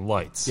conditioners and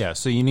lights. Yeah,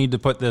 so you need to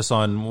put this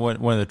on one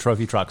of the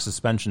trophy truck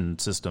suspension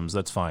systems.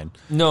 That's fine.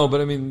 No, but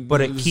I mean,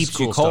 but it keeps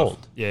cool you cold.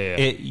 Stuff. Yeah.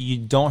 You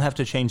don't have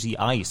to change the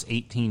ice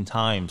 18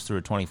 times through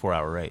a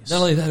 24-hour race. Not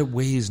only that, it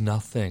weighs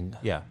nothing.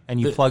 Yeah, and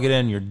you plug it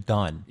in, you're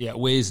done. Yeah, it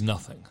weighs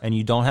nothing. And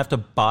you don't have to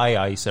buy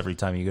ice every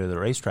time you go to the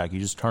racetrack. You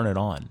just turn it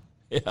on.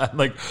 Yeah,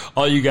 like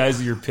all you guys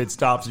at your pit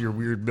stops, your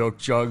weird milk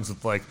jugs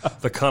with like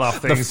the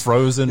cutoff things, the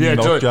frozen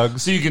milk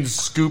jugs, so you can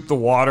scoop the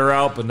water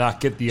out but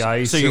not get the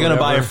ice. So you're going to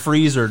buy a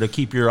freezer to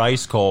keep your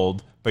ice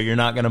cold, but you're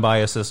not going to buy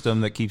a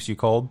system that keeps you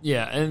cold.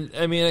 Yeah, and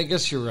I mean, I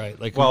guess you're right.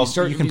 Like, well,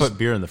 you can put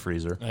beer in the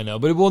freezer. I know,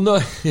 but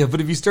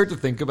but if you start to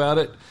think about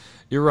it,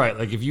 you're right.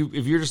 Like if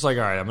you're just like,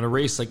 all right, I'm going to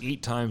race like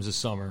 8 times this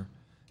summer,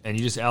 and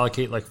you just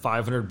allocate like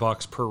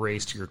 $500 per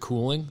race to your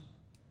cooling.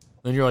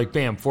 Then you're like,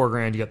 bam,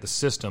 $4,000, you got the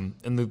system.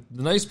 And the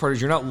nice part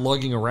is you're not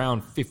lugging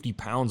around 50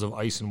 pounds of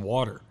ice and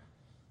water.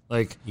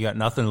 Like you got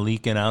nothing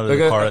leaking out of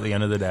the car at the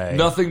end of the day.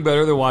 Nothing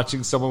better than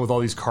watching someone with all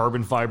these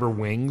carbon fiber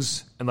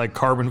wings and like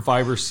carbon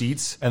fiber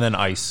seats. And then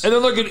ice. And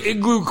then like an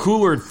igloo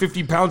cooler and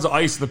 50 pounds of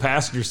ice in the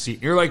passenger seat.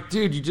 And you're like,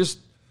 dude,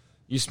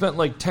 you spent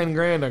like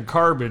 $10,000 on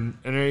carbon,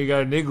 and then you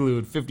got an igloo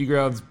and 50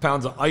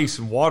 pounds of ice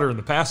and water in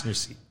the passenger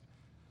seat.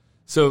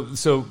 So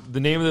the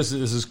name of this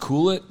is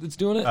Cool It that's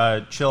doing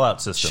it? Chill Out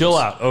Systems. Chill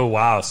Out. Oh,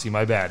 wow. See,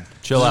 my bad.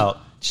 Chill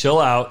Out. Chill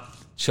Out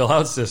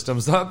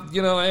Systems.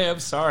 Hey, I'm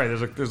sorry.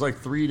 There's like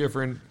 3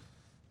 different,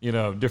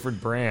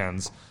 different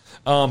brands.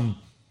 And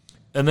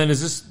then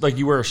is this like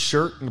you wear a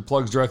shirt and it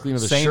plugs directly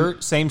into the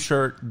shirt? Same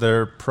shirt.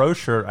 Their Pro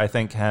shirt, I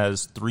think,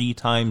 has 3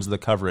 times the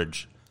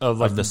coverage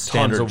of the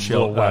standard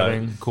chill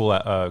webbing.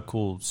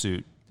 Cool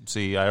suit.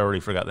 See, I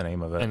already forgot the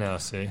name of it. I know,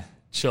 see.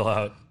 Chill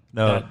Out.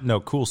 No,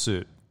 Cool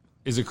Suit.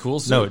 Is it Cool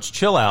Suit? No, it's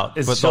Chill Out.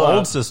 But the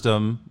old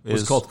system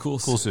is called Cool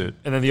Suit.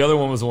 And then the other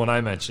one was the one I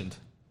mentioned.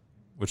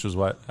 Which was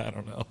what? I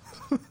don't know.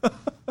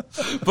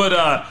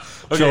 But,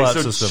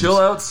 Chill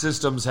Out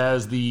Systems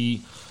has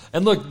the...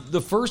 And look,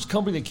 the first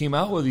company that came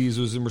out with these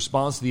was in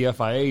response to the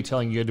FIA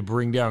telling you had to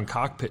bring down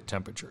cockpit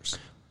temperatures.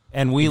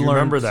 And we learned...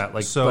 remember that,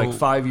 like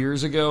 5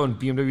 years ago, and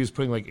BMW was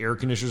putting like air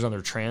conditioners on their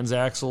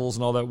transaxles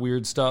and all that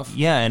weird stuff.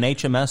 Yeah, and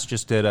HMS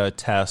just did a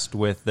test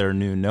with their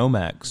new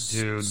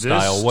Nomex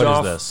style. What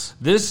is this?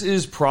 This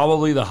is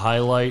probably the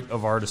highlight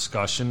of our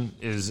discussion.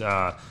 It's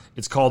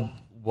called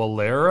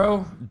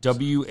Walero,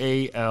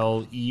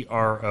 Walero.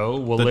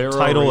 Walero. The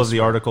title of the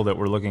article that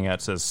we're looking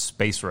at says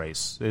Space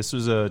Race. This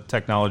was a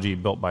technology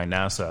built by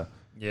NASA.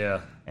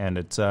 Yeah. And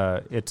it's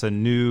a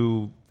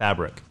new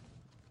fabric.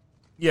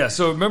 Yeah,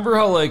 so remember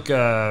how,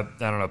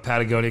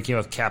 Patagonia came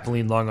out with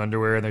Capilene long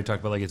underwear, and they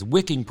talked about, its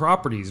wicking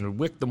properties and it would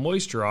wick the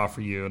moisture off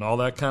of you and all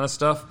that kind of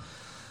stuff?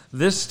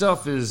 This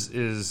stuff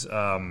is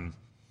I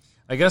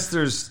guess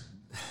there's,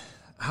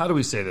 how do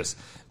we say this?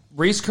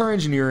 Race Car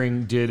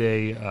Engineering did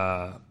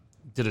a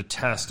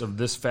test of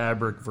this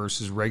fabric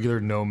versus regular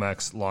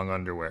Nomex long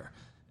underwear,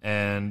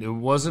 and it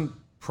wasn't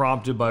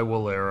prompted by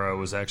Walero. It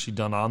was actually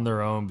done on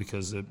their own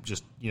because of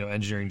just,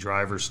 engineering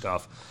driver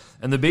stuff.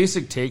 And the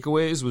basic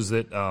takeaways was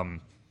that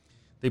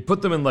they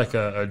put them in like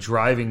a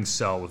driving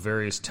cell with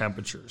various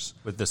temperatures.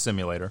 With the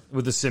simulator.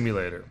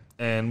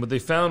 And what they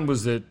found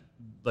was that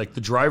like the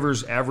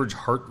driver's average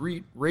heart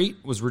rate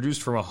was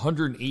reduced from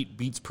 108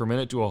 beats per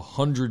minute to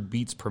 100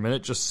 beats per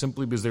minute just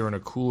simply because they were in a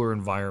cooler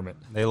environment.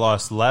 They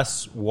lost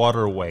less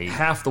water weight.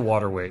 Half the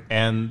water weight.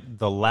 And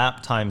the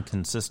lap time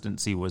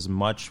consistency was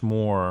much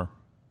more...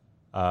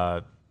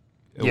 that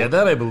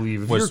I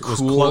believe. Was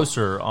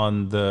closer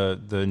on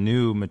the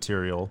new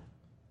material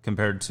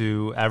compared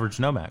to average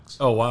Nomex.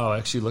 Oh, wow.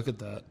 Actually, look at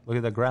that. Look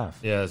at that graph.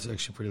 Yeah, it's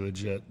actually pretty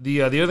legit.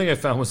 The other thing I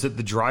found was that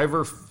the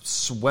driver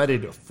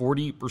sweated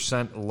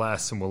 40%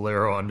 less in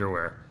Walero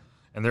underwear,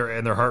 and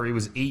their heart rate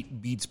was 8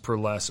 beats per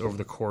less over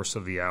the course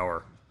of the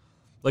hour.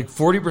 Like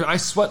 40%. I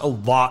sweat a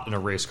lot in a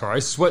race car. I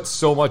sweat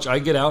so much. I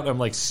get out and I'm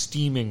like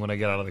steaming when I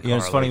get out of the car.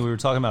 It's funny. We were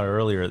talking about it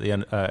earlier at the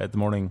end at the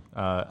morning.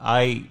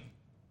 I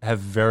have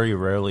very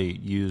rarely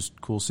used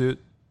Cool Suit.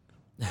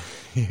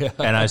 Yeah.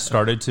 And I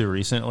started to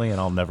recently, and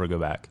I'll never go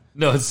back.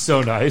 No, it's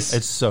so nice.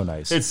 It's so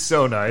nice.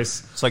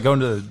 It's like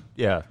going to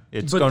to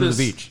the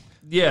beach.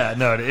 Yeah,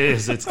 no, it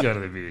is. It's going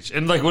to the beach.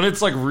 And like when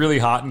it's like really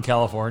hot in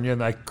California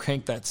and I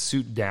crank that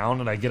suit down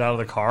and I get out of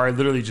the car, I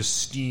literally just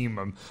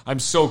steam. I'm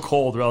so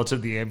cold relative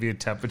to the ambient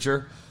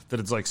temperature that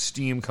it's like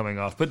steam coming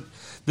off. But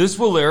this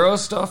Walero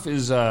stuff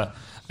is, I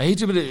hate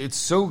to admit it, it's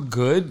so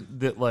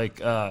good that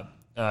like,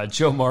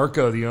 Joe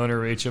Marco, the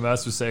owner of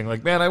HMS, was saying,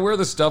 like, man, I wear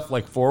this stuff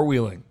like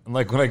four-wheeling. And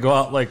like when I go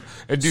out like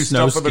and do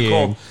snow stuff in the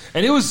cold.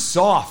 And it was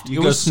soft.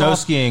 You go snow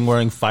skiing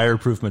wearing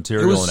fireproof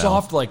material now. It was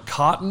soft like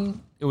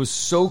cotton. It was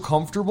so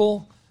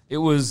comfortable. It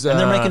was... and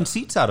they're making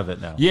seats out of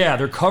it now. Yeah,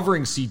 they're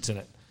covering seats in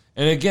it.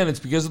 And again, it's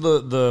because of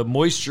the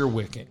moisture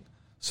wicking.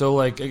 So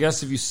like I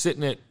guess if you sit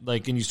in it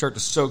like and you start to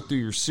soak through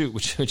your suit,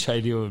 which I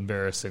do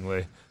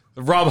embarrassingly.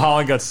 Rob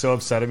Holland got so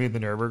upset at me at the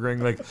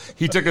Nürburgring. Like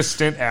he took a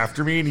stint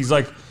after me and he's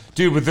like,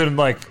 dude, within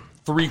like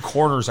 3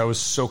 corners I was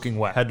soaking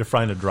wet. Had to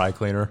find a dry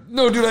cleaner.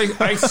 No, dude,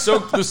 I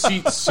soaked the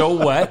seat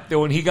so wet that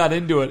when he got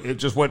into it, it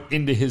just went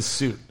into his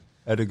suit.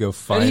 Had to go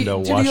find a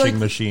washing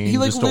machine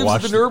just to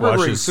wash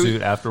his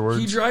suit afterwards.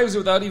 He drives it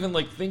without even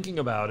thinking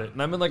about it.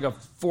 And I'm in a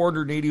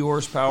 480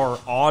 horsepower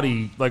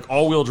Audi,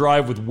 all-wheel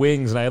drive with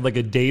wings, and I had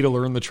a day to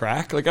learn the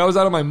track. I was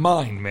out of my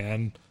mind,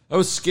 man. I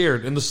was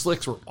scared, and the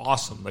slicks were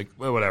awesome.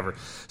 Whatever.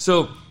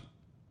 So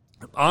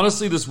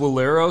honestly, this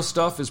Walero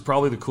stuff is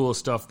probably the coolest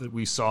stuff that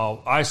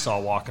I saw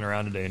walking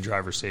around today in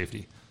driver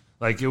safety.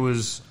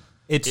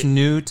 It's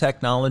new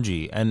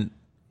technology, and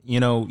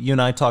you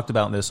and I talked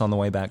about this on the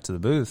way back to the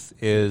booth.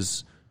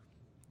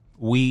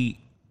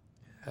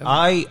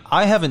 I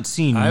haven't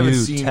seen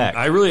new tech.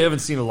 I really haven't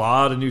seen a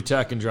lot of new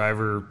tech in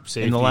driver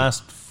safety in the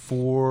last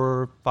 4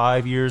 or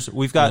 5 years.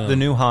 We've got the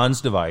new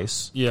Hans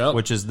device,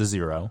 which is the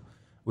Zero.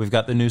 We've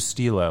got the new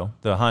Stilo.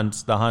 The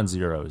Hans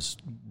Zero is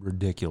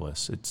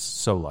ridiculous. It's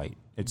so light.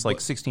 It's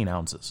 16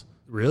 ounces.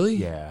 Really?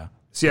 Yeah.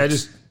 See,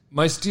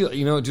 my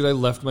Stilo. Dude, I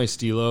left my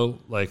Stilo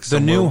somewhere. The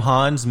new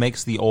Hans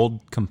makes the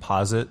old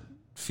composite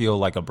feel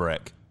like a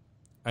brick.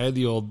 I had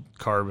the old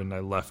Carbon. I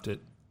left it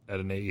at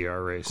an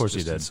AER race. Of course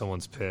you did. In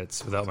someone's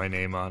pits without my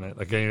name on it.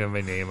 I didn't have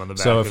my name on the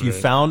back. So if you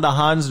found a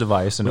Hans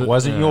device and it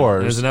wasn't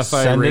yours,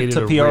 send it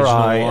to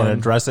PRI and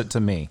address it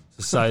to me. It's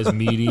a size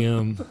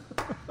medium.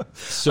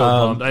 So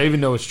bummed. I didn't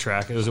even know which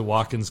track it was at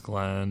Watkins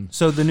Glen.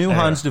 So the new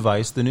Hans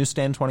device, the new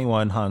Stand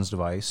 21 Hans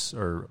device,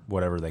 or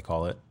whatever they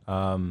call it,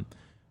 the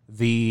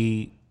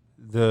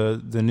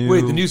new...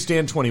 Wait, the new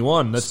Stand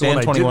 21. That's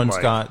Stand the one I didn't 21's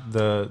like. got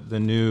the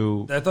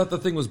new... I thought the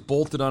thing was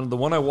bolted on. The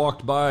one I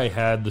walked by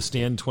had the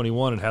Stand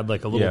 21. It had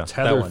a little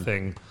tether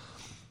thing.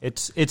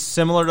 It's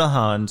similar to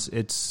Hans.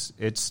 It's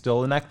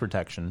still a neck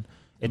protection.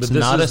 It's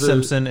not a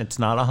Simpson. It's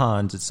not a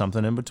Hans. It's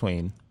something in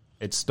between.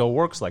 It still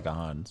works like a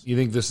Hans. You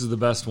think this is the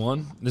best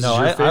one?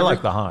 I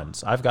like the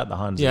Hans. I've got the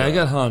Hans. Yeah, Zero. I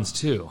got Hans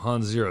too.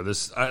 Hans Zero.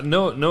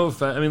 No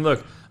offense. I mean,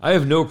 look, I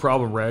have no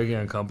problem ragging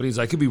on companies.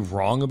 I could be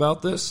wrong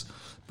about this,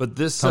 but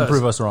this Come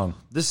prove us wrong.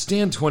 This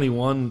Stand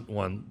 21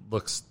 one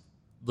looks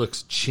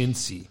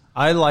chintzy.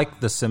 I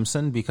like the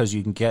Simpson because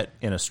you can get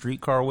in a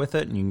street car with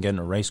it and you can get in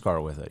a race car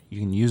with it.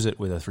 You can use it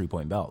with a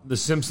 3-point belt. The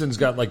Simpson's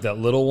got that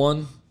little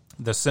one.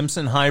 The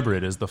Simpson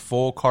Hybrid is the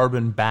full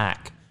carbon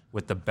back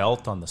with the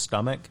belt on the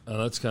stomach. Oh,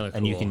 that's kind of cool.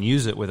 And you can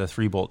use it with a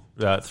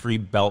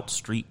 3-belt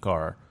street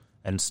car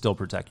and still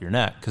protect your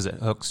neck because it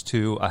hooks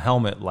to a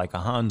helmet like a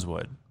Hans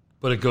would.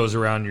 But it goes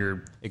around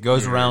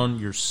around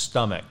your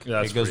stomach.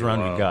 It goes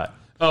around your gut.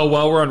 Oh,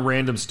 while we're on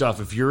random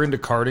stuff, if you're into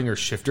karting or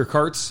shifter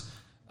carts,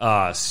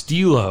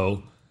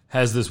 Stilo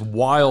has this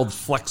wild,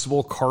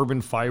 flexible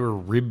carbon fiber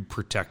rib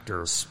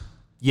protector.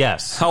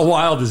 Yes. How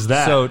wild is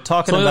that? So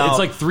talking about...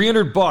 It's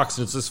 $300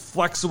 and it's this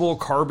flexible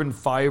carbon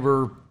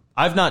fiber...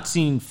 I've not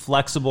seen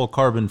flexible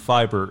carbon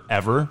fiber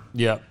ever.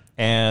 Yeah.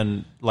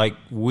 And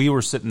we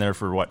were sitting there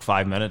for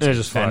 5 minutes,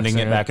 just bending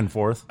it back and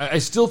forth. I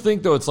still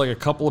think though it's a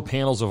couple of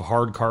panels of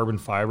hard carbon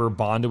fiber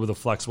bonded with a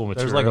flexible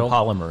material. There's a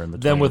polymer in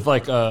between. Then with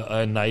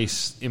a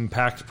nice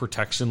impact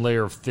protection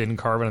layer of thin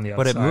carbon on the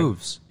outside. But it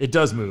moves. It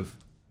does move.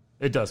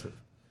 It does move.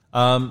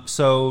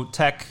 So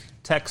tech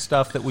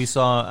stuff that we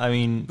saw. I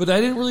mean, but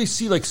I didn't really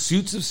see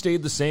suits have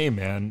stayed the same,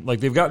 man.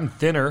 They've gotten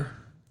thinner.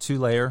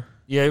 2-layer.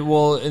 Yeah,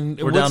 well, and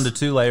we're down to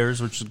 2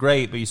 layers, which is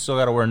great, but you still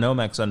got to wear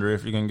Nomex under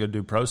if you're going to go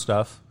do pro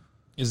stuff.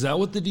 Is that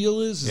what the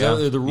deal is? Yeah.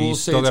 The rules you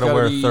say still got to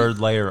wear a 3rd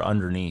layer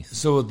underneath.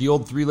 So the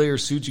old 3-layer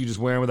suits, you just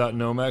wear them without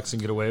Nomex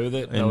and get away with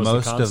it? In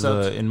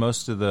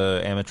most of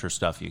the amateur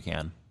stuff, you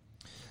can.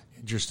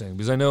 Interesting,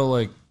 because I know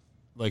it's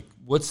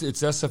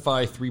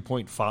SFI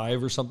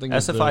 3.5 or something?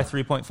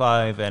 SFI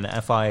 3.5 and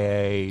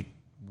FIA,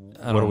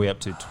 what are we up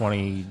to?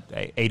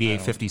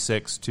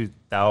 8856,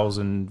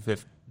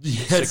 2015.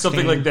 Yeah, it's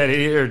something like that.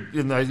 Right.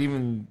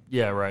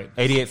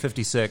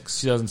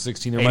 8856.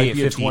 2016. There might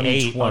be a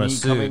 2020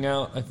 coming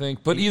out, I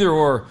think. But either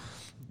or,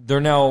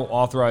 they're now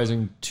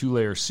authorizing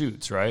 2-layer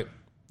suits, right?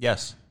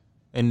 Yes.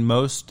 In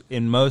most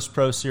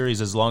pro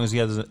series, as long as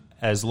you have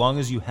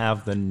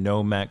the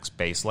Nomex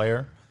base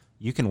layer,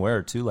 you can wear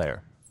a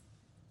 2-layer.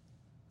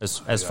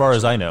 As far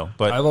as I know,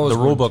 but the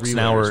rule books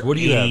now are what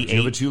do you have? Do you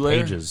have a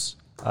 2-layer? Pages.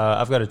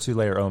 I've got a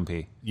 2-layer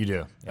OMP. You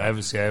do. Yeah. I have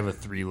a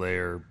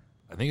 3-layer.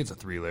 I think it's a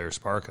 3-layer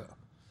Sparco.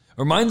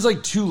 Or mine's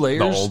 2 layers.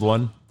 The old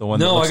one? The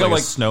one that looks like a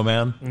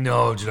snowman?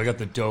 No, dude, I got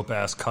the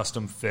dope-ass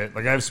custom fit.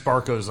 I have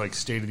Sparco's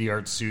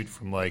state-of-the-art suit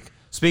from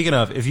Speaking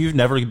of, if you've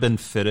never been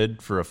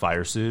fitted for a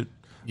fire suit,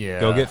 yeah,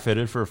 go get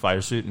fitted for a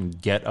fire suit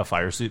and get a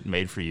fire suit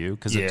made for you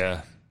because it's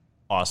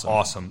awesome.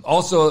 Awesome.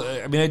 Also,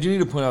 I mean, I do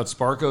need to point out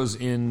Sparco's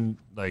in,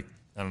 I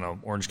don't know,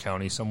 Orange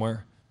County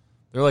somewhere.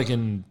 They're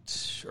in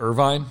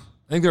Irvine.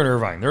 I think they're in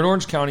Irvine. They're in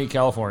Orange County,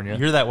 California.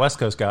 You're that West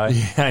Coast guy.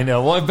 Yeah, I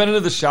know. Well, I've been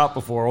into the shop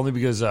before only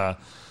because the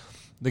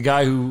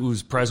guy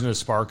who's president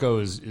of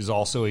Sparco is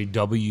also a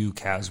W.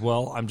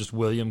 Caswell. I'm just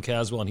William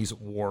Caswell, and he's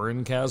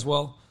Warren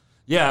Caswell.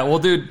 Yeah, well,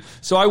 dude,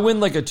 so I win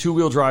a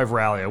 2-wheel drive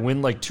rally. I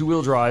win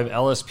 2-wheel drive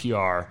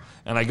LSPR,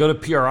 and I go to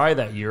PRI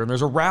that year, and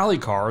there's a rally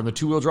car in the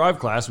 2-wheel drive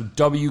class with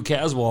W.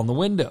 Caswell on the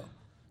window.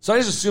 So I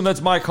just assume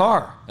that's my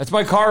car. That's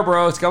my car,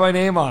 bro. It's got my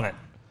name on it.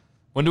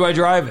 When do I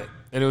drive it?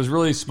 And it was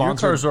really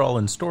sponsored. Your cars are all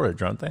in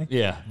storage, aren't they?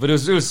 Yeah, but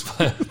it was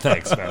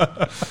thanks, man.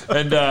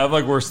 And I'm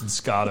like worse than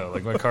Scotto.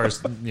 Like my car's,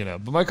 but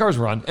my car's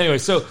run. Anyway,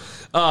 so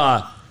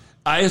I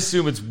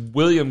assume it's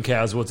William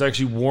Caswell. It's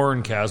actually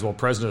Warren Caswell,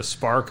 president of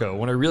Sparco.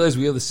 When I realized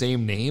we have the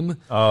same name.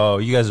 Oh,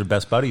 you guys are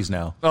best buddies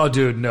now. Oh,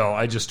 dude, no.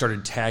 I just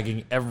started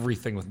tagging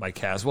everything with my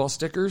Caswell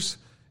stickers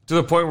to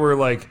the point where,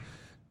 like,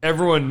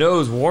 everyone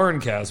knows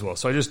Warren Caswell.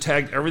 So I just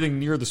tagged everything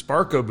near the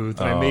Sparco booth,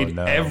 and I made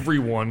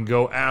everyone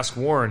go ask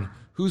Warren,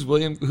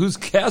 who's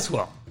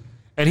Caswell?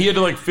 And he had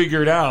to, like,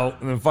 figure it out,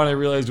 and then finally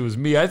realized it was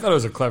me. I thought it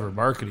was a clever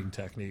marketing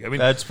technique. I mean,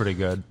 that's pretty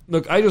good.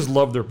 Look, I just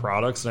love their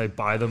products, and I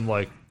buy them,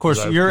 like... Of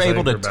course, you're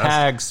able to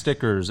tag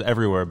stickers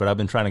everywhere, but I've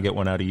been trying to get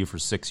one out of you for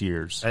 6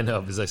 years. I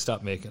know, because I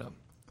stopped making them.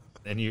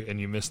 And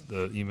you missed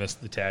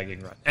the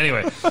tagging run.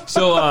 Anyway,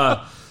 so...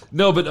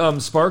 No, but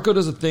Sparco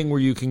does a thing where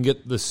you can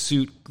get the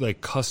suit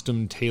like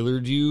custom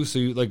tailored you. So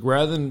you, like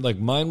rather than like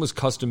mine was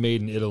custom made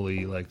in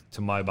Italy, like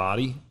to my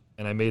body,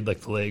 and I made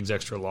like the legs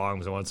extra long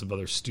because I wanted some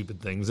other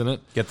stupid things in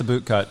it. Get the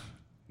boot cut.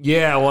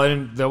 Yeah,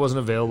 well, that wasn't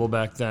available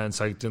back then,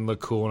 so I didn't look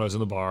cool when I was in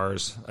the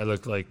bars. I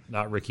looked like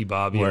not Ricky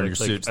Bobby. Wearing your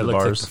suit to the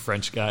bars. Like the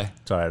French guy.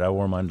 It's all right. I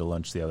wore mine to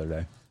lunch the other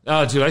day.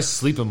 Oh, dude, I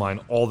sleep in mine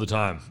all the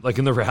time. Like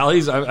in the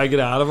rallies, I get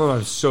out of them.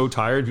 I'm so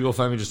tired. People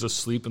find me just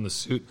asleep in the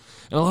suit.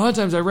 And a lot of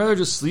times, I'd rather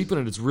just sleep in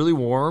it. It's really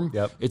warm.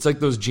 Yep. It's like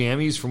those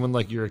jammies from when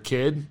like you're a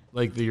kid,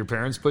 like that your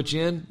parents put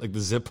you in, like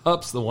the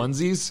zip-ups, the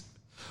onesies.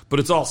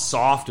 But it's all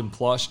soft and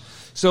plush.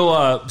 So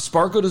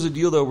Sparco does a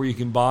deal, though, where you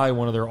can buy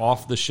one of their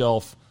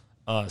off-the-shelf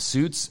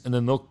suits, and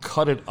then they'll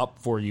cut it up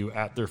for you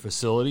at their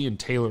facility and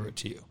tailor it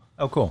to you.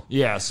 Oh, cool.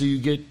 Yeah, so you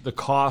get the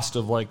cost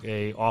of like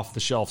a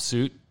off-the-shelf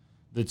suit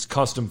that's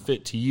custom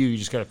fit to you. You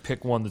just got to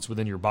pick one that's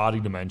within your body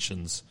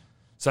dimensions.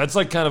 So that's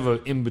like kind of an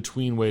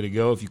in-between way to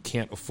go if you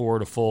can't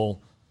afford a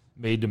full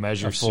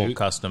made-to-measure suit. A full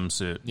custom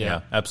suit.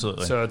 Yeah,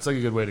 absolutely. So it's like a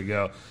good way to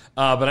go.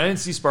 But I didn't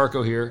see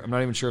Sparco here. I'm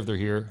not even sure if they're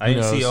here. I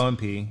didn't see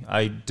OMP.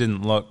 I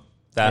didn't look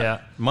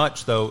that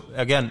much, though.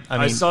 Again,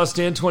 I saw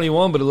Stand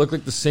 21, but it looked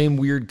like the same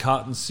weird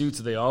cotton suits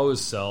that they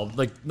always sell.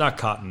 Like, not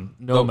cotton,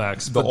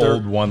 Nomex. The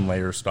old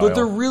one-layer style. But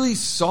they're really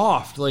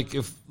soft. Like,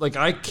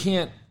 I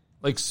can't...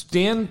 Like,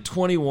 Stand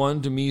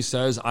 21 to me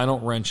says, I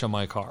don't wrench on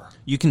my car.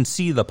 You can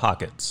see the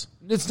pockets.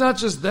 It's not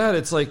just that.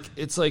 It's like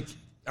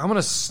I'm going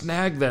to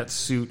snag that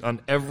suit on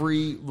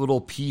every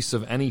little piece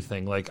of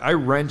anything. Like, I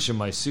wrench in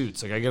my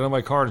suits. Like, I get on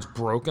my car and it's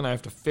broken. I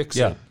have to fix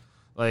it.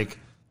 Like,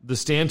 the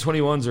Stand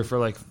 21s are for,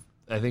 like,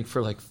 I think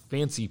for, like,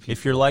 fancy people.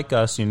 If you're like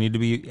us, you need to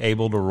be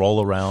able to roll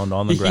around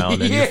on the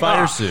ground in your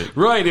fire suit.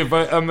 Right. If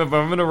I'm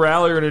in a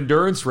rally or an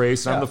endurance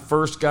race and I'm the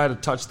first guy to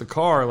touch the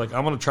car, like,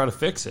 I'm going to try to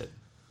fix it.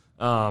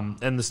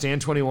 And the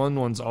Stand 21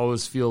 ones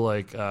always feel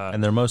like...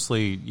 and they're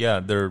mostly,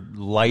 they're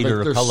lighter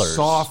like they're colors.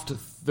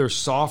 They're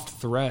soft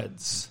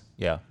threads.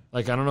 Yeah.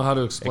 Like, I don't know how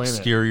to explain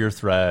Exterior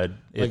thread.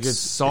 Like, it's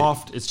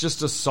soft. It's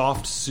just a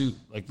soft suit.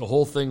 Like, the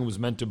whole thing was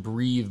meant to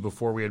breathe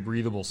before we had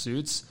breathable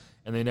suits,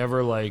 and they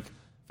never, like,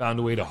 found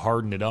a way to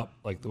harden it up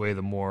like the way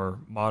the more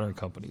modern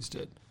companies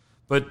did.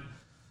 But,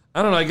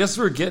 I don't know. I guess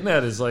what we're getting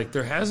at is, like,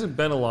 there hasn't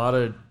been a lot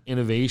of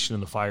innovation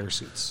in the fire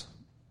suits.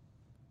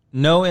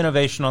 No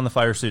innovation on the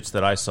fire suits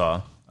that I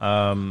saw.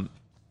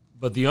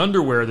 But the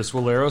underwear, this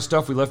Walero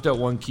stuff, we left out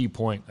one key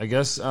point. I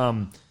guess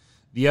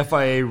the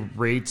FIA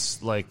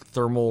rates like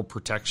thermal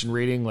protection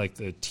rating, like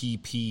the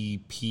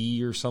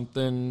TPP or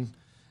something,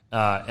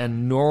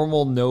 and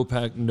normal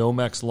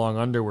Nomex long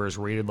underwear is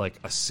rated like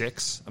a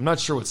 6. I'm not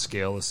sure what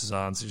scale this is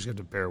on, so you just have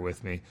to bear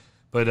with me.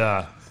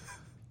 But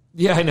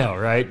yeah, I know,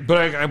 right?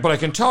 But I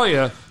can tell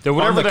you that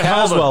whatever the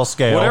Caswell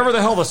scale, whatever the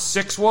hell the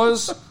 6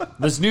 was,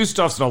 this new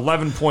stuff's an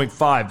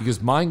 11.5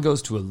 because mine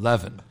goes to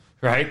 11.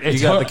 Right? You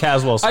got the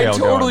Caswell scale I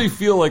totally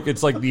feel like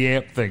it's like the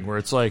AMP thing where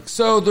it's like,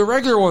 so the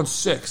regular one's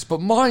 6,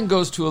 but mine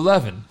goes to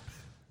 11.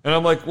 And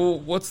I'm like, well,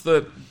 what's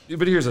the...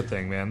 But here's the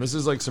thing, man. This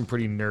is like some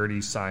pretty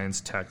nerdy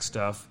science tech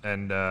stuff.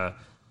 And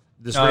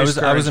this I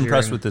was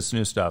impressed with this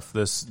new stuff.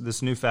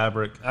 This new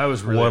fabric. I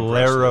was really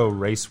Walero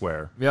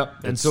Racewear.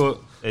 Yep. And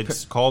so...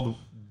 It's called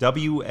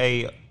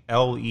WALERO.UK.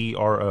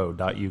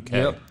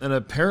 Yep. And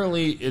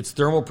apparently its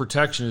thermal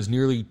protection is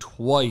nearly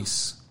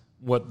twice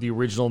what the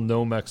original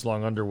Nomex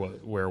long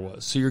underwear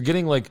was. So you're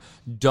getting like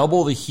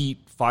double the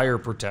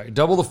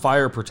double the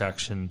fire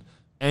protection,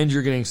 and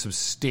you're getting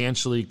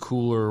substantially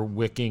cooler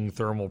wicking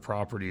thermal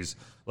properties.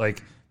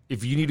 Like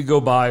if you need to go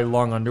buy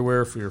long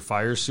underwear for your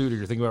fire suit, or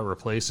you're thinking about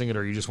replacing it,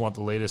 or you just want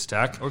the latest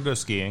tech, or go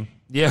skiing.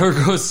 Yeah, or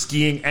go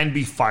skiing and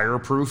be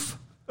fireproof,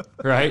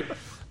 right?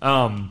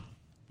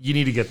 You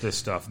need to get this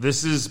stuff.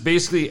 This is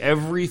basically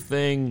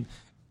everything.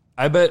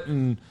 I bet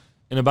in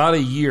about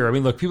a year, I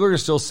mean, look, people are going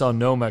to still sell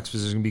Nomex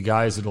because there's going to be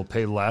guys that will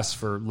pay less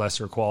for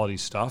lesser quality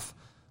stuff.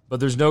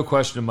 But there's no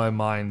question in my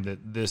mind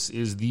that this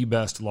is the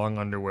best long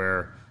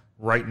underwear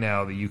right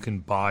now that you can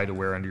buy to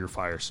wear under your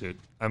fire suit.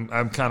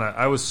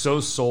 I was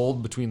so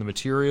sold between the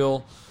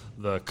material,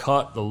 the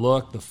cut, the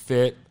look, the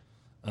fit.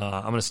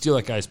 I'm going to steal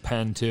that guy's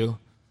pen too.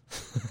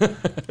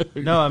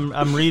 No,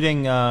 I'm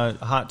reading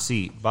hot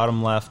seat,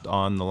 bottom left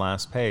on the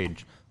last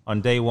page.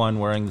 On day one,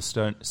 wearing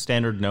the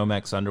standard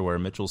Nomex underwear,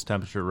 Mitchell's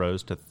temperature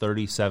rose to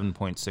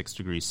 37.6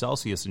 degrees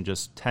Celsius in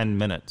just 10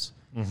 minutes.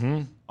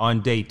 Mm-hmm.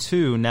 On day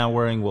two, now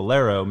wearing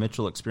Walero,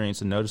 Mitchell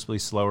experienced a noticeably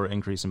slower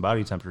increase in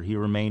body temperature. He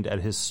remained at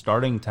his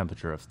starting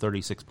temperature of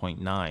 36.9.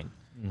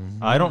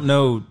 Mm-hmm. I don't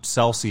know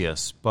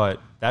Celsius, but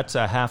that's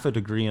a half a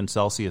degree in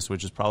Celsius,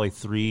 which is probably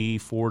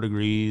 3-4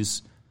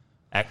 degrees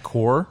at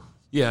core.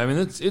 Yeah, I mean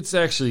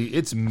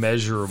it's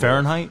measurable.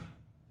 Fahrenheit.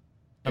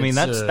 I mean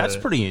that's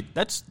pretty.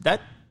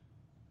 That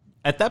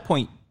at that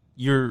point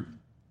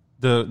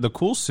the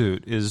cool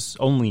suit is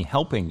only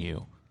helping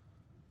you.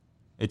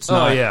 It's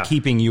not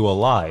keeping you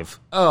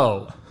alive.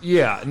 Oh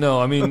yeah, no.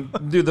 I mean,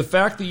 dude, the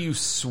fact that you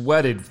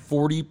sweated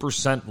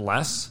 40%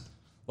 less,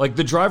 like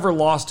the driver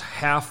lost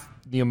half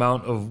the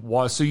amount of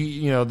water. So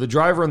you know the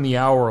driver in the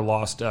hour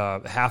lost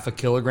half a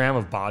kilogram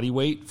of body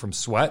weight from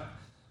sweat.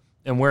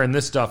 And wearing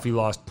this stuff, he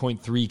lost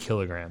 0.3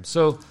 kilograms.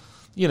 So,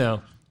 you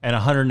know. And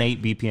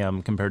 108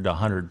 BPM compared to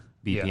 100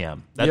 BPM.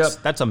 Yeah.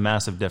 That's a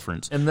massive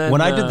difference. And then, when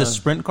I did the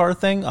sprint car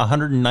thing,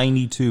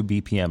 192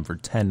 BPM for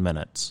 10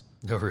 minutes.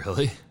 Oh,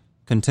 really?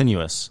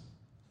 Continuous.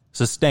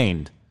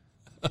 Sustained.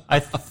 I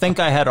think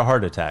I had a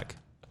heart attack.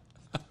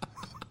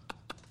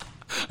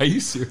 Are you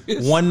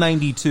serious?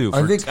 192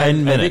 for 10 minutes.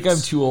 I think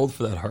I'm too old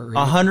for that heart rate.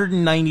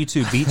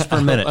 192 beats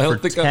per minute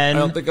for 10 I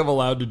don't think I'm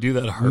allowed to do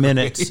that heart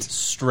minutes rate.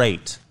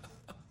 Straight.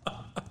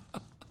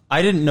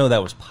 I didn't know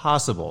that was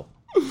possible.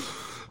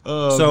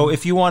 So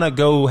if you want to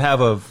go have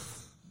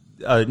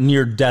a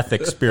near-death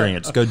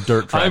experience, go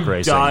dirt track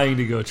racing. I'm dying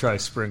to go try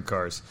sprint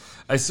cars.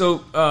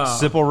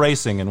 Sipple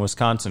Racing in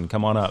Wisconsin,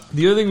 come on up.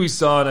 The other thing we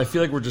saw, and I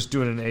feel like we're just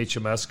doing an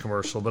HMS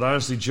commercial, but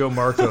honestly, Joe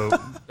Marco,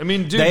 I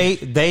mean,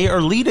 dude. They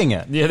are leading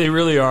it. Yeah, they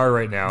really are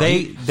right now.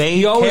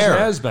 He always care.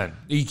 has been.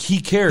 He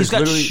cares. He's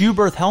got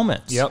Schuberth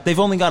helmets. Yep. They've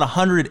only got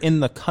 100 in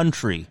the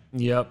country.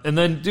 Yep. And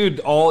then, dude,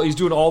 he's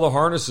doing all the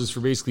harnesses for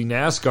basically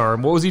NASCAR.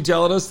 And what was he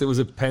telling us? It was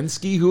a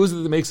Penske? Who is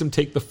it that makes them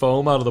take the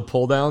foam out of the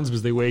pull-downs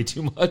because they weigh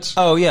too much?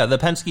 Oh, yeah, the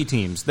Penske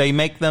teams. They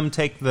make them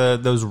take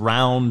those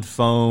round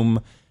foam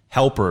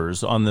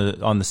helpers on the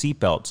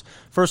seatbelts.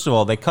 First of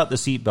all, they cut the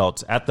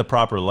seatbelts at the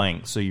proper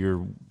length, so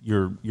you're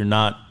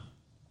not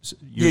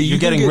you're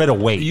getting rid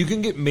of weight. You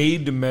can get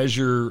made to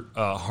measure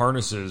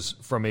harnesses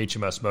from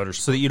HMS Motors,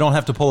 so that you don't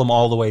have to pull them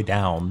all the way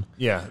down.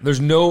 Yeah, there's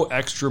no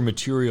extra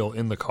material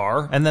in the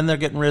car, and then they're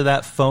getting rid of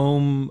that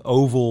foam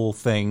oval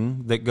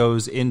thing that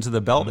goes into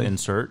the belt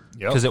insert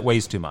because it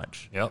weighs too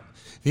much. Yep.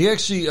 He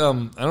actually, I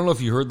don't know if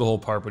you heard the whole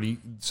part, but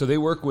so they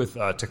work with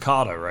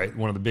Takata, right?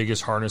 One of the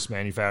biggest harness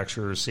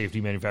manufacturers,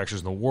 safety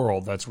manufacturers in the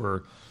world. That's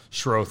where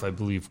Schroth, I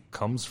believe,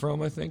 comes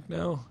from, I think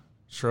now.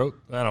 Schroth?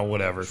 I don't know,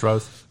 whatever.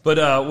 Schroth.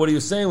 But what he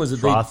was saying was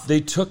that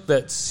they took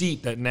that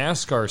seat, that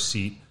NASCAR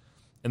seat,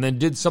 and then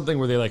did something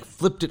where they like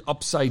flipped it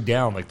upside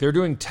down. Like they're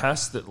doing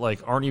tests that like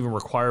aren't even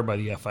required by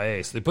the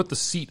FIA. So they put the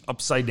seat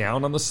upside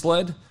down on the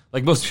sled.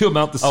 Like most people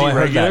mount the seat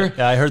regular. That.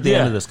 Yeah, I heard the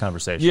end of this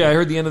conversation. Yeah, I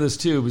heard the end of this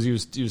too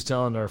because he was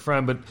telling our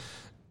friend. But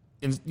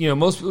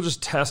most people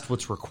just test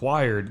what's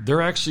required.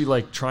 They're actually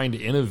like trying to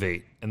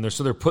innovate, and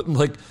they're putting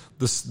like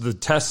the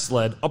test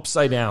sled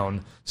upside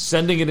down,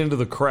 sending it into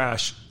the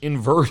crash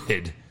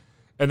inverted,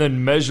 and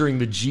then measuring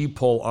the G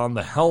pull on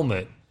the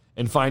helmet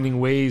and finding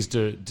ways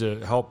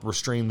to help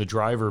restrain the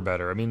driver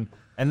better. I mean.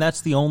 And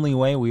that's the only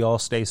way we all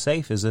stay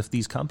safe is if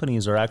these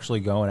companies are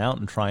actually going out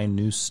and trying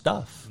new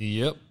stuff.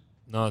 Yep.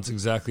 No, that's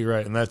exactly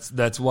right. And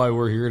that's why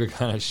we're here to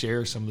kind of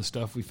share some of the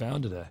stuff we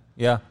found today.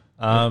 Yeah.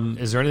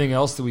 Is there anything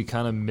else that we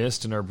kind of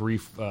missed in our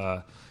quick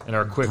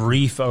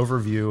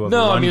overview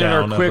of in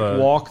our quick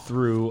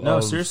walkthrough?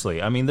 No,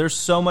 seriously. I mean, there's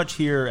so much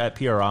here at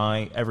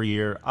PRI every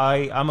year.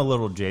 I'm a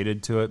little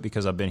jaded to it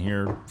because I've been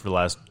here for the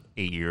last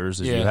 8 years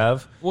as you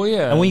have. Well,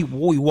 yeah. And we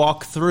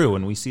walk through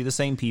and we see the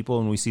same people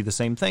and we see the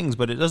same things,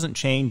 but it doesn't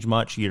change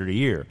much year to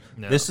year.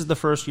 No. This is the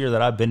first year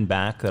that I've been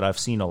back that I've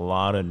seen a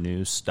lot of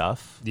new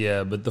stuff.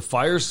 Yeah, but the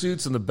fire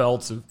suits and the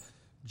belts have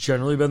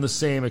generally been the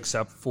same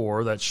except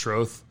for that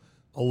Schroth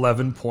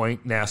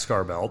 11-point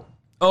NASCAR belt.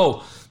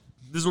 Oh,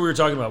 this is what we were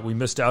talking about. We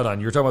missed out on.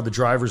 You were talking about the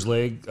driver's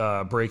leg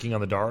breaking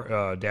on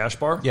the dash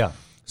bar? Yeah.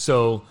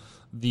 So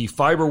the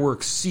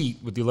Fiberworks seat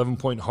with the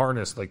 11-point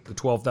harness, like the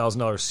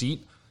 $12,000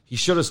 seat, he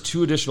showed us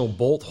 2 additional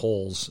bolt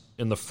holes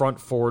in the front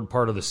forward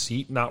part of the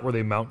seat, not where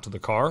they mount to the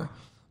car.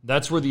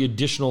 That's where the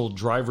additional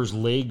driver's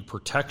leg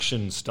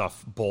protection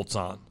stuff bolts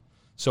on.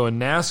 So in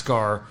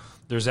NASCAR,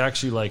 there's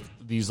actually like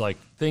these like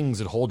things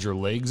that hold your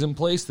legs in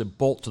place that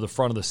bolt to the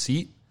front of the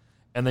seat,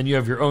 and then you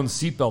have your own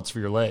seat belts for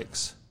your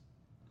legs.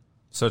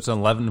 So it's an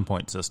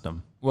 11-point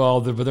system.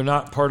 Well, but they're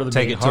not part of the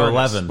take main it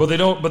harness. to 11.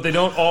 But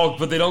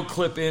they don't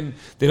clip in.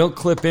 They don't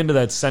clip into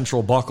that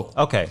central buckle.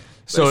 Okay.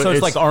 So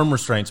it's like arm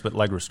restraints, but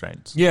leg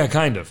restraints. Yeah,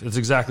 kind of. It's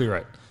exactly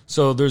right.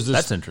 So there's this.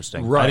 That's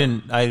interesting. Right.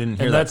 I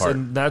didn't hear that part.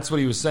 And that's what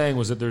he was saying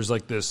was that there's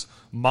like this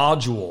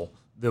module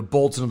that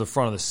bolts into the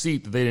front of the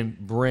seat that they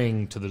didn't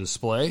bring to the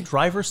display.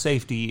 Driver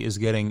safety is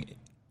getting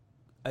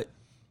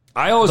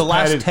I always the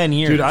last 10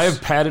 years. Dude, I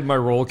have padded my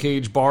roll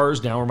cage bars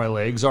down where my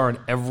legs are and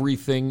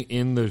everything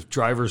in the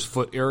driver's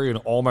foot area in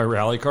all my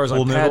rally cars.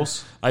 Pool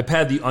noodles? I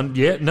pad the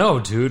no,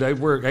 dude. I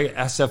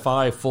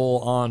SFI full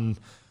on.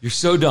 You're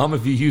so dumb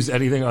if you use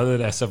anything other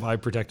than SFI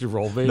protected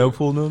roll bait. No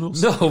pool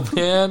noodles? No,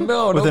 man,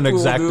 no. With no an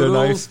pool X-Acto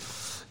noodles.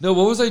 knife? No,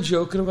 what was I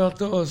joking about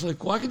though? I was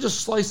like, well, I could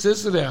just slice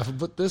this in half and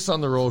put this on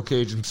the roll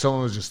cage, and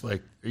someone was just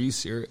like, "Are you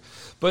serious?"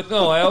 But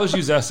no, I always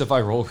use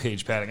SFI roll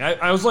cage padding.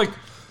 I was like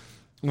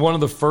one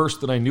of the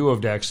first that I knew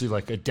of to actually,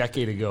 like a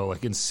decade ago,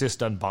 like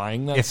insist on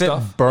buying that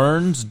stuff. If it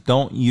burns,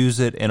 don't use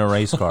it in a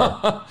race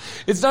car.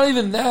 It's not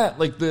even that.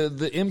 Like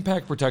the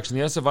impact protection,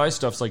 the SFI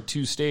stuff's like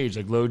 2-stage,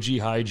 like low G,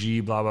 high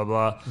G, blah blah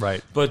blah.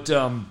 Right. But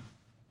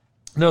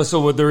no.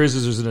 So what there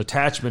is there's an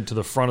attachment to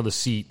the front of the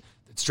seat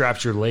that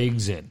straps your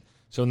legs in.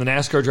 So when the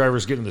NASCAR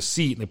drivers get in the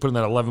seat and they put in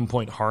that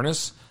 11-point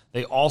harness,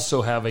 they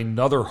also have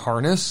another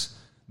harness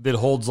that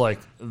holds like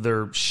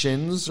their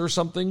shins or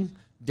something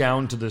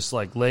down to this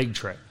like leg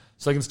tray.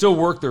 So they can still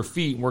work their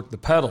feet and work the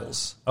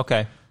pedals.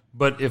 Okay.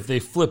 But if they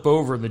flip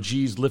over and the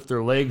G's lift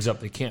their legs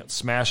up, they can't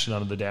smash it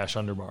onto the dash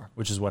underbar.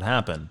 Which is what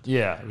happened.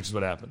 Yeah, which is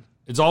what happened.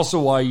 It's also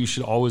why you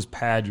should always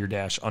pad your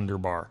dash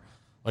underbar.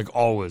 Like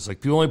always.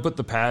 Like people only put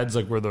the pads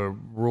like where the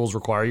rules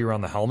require you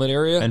around the helmet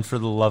area. And for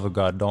the love of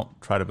God,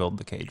 don't try to build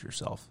the cage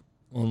yourself.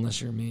 Well,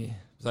 unless you're me.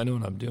 Because I know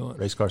what I'm doing.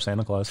 Race car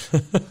Santa Claus.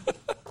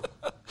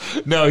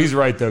 No, he's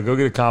right, though. Go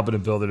get a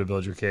competent builder to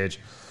build your cage.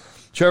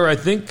 Trevor, I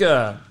think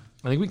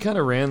we kind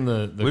of ran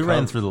we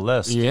ran through the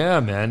list. Yeah,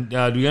 man. Do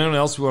you have anyone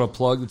else we want to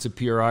plug that's a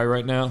PRI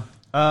right now?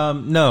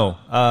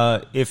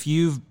 No. If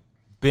you've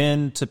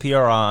been to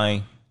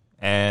PRI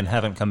and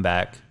haven't come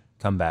back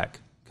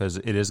because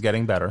it is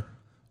getting better.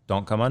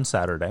 Don't come on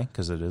Saturday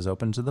because it is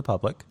open to the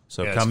public.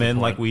 So come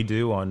in like we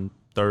do on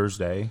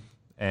Thursday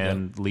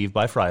and leave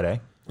by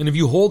Friday. And if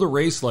you hold a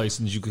race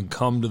license, you can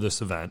come to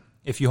this event.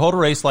 If you hold a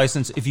race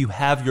license, if you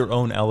have your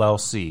own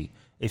LLC,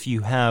 if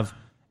you have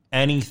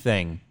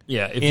anything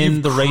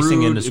in the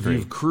racing industry. If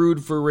you've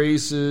crewed for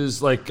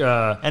races, like...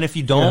 and if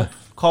you don't,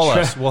 call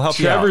us. We'll help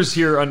you out. Trevor's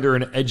here under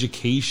an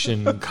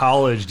education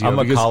college deal. I'm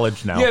a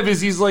college now. Yeah, because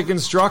he's like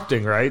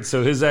instructing, right?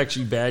 So his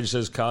actually badge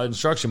says college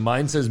instruction.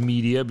 Mine says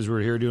media because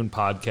we're here doing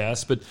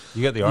podcasts. But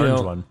you got the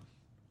orange one.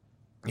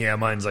 Yeah,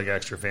 mine's like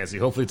extra fancy.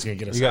 Hopefully it's going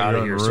to get us out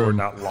of here so we're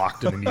not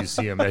locked in the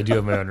museum. I do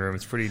have my own room.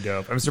 It's pretty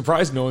dope. I'm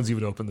surprised no one's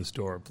even opened this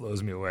door. It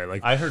blows me away.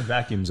 Like I heard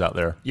vacuums out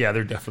there. Yeah,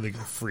 they're definitely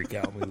going to freak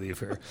out when we leave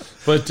here.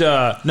 But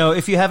no,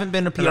 if you haven't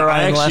been to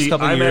PRI in the last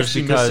couple of years,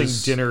 I'm actually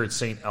missing dinner at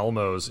St.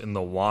 Elmo's in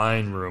the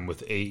wine room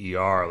with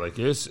AER. Like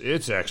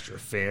it's extra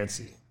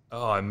fancy.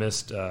 Oh, I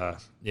missed. I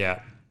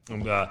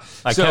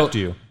kept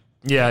you.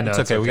 Yeah, no, it's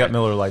okay. We got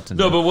Miller Lights in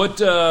there. there. But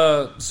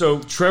what? So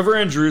Trevor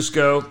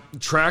Andrusko,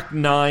 Track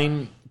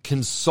 9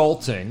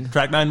 Consulting.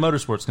 Track 9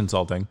 Motorsports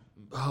Consulting.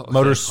 Oh, okay,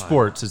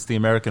 Motorsports is the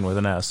American with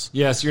an S.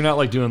 Yes, you're not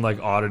like doing like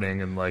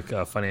auditing and like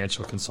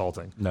financial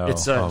consulting. No,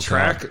 it's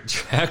Track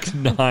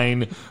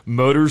 9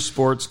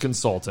 Motorsports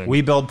Consulting.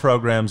 We build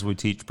programs, we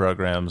teach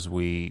programs,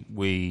 we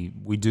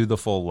do the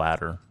full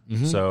ladder.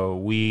 Mm-hmm. So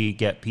we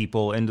get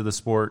people into the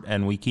sport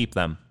and we keep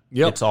them.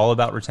 Yep. It's all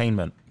about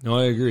retainment. No,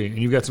 I agree. And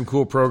you've got some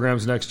cool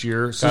programs next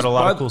year. Got a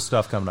lot of cool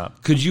stuff coming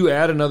up. Could you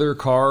add another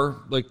car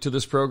like to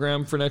this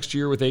program for next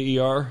year with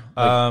AER?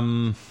 I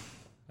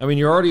mean,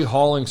 you're already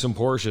hauling some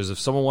Porsches. If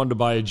someone wanted to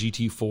buy a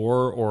GT4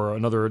 or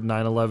another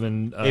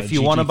 911 if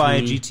you GT3, want to buy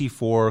a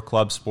GT4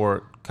 Club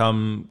Sport,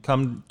 come to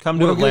Atlanta.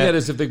 What I'm getting at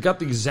is if they've got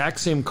the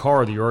exact same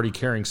car that you're already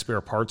carrying spare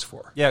parts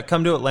for. Yeah,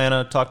 come to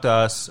Atlanta, talk to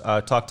us,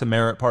 talk to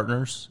Merit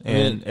Partners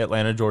in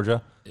Atlanta,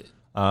 Georgia.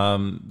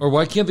 Or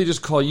why can't they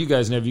just call you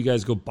guys and have you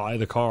guys go buy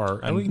the car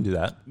and we can do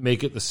that?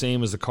 Make it the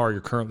same as the car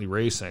you're currently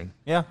racing.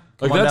 Yeah,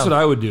 like that's what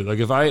I would do. Like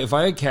if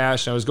I had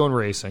cash and I was going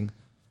racing,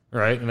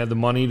 right, and had the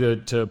money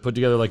to put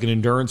together like an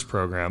endurance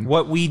program.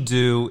 What we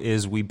do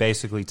is we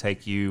basically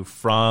take you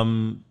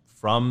from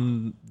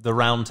the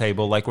round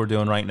table like we're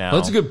doing right now.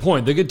 That's a good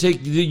point. They could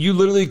take you.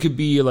 Literally could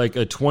be like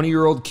a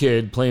 20-year-old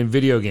kid playing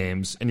video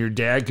games, and your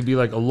dad could be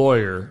like a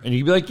lawyer, and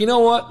you'd be like, you know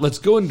what? Let's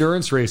go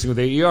endurance racing with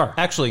AER.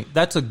 Actually,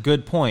 that's a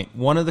good point.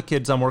 One of the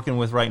kids I'm working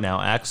with right now,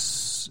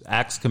 Axe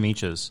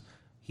Kamichas,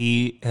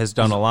 he has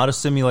done a lot of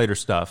simulator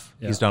stuff.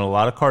 Yeah. He's done a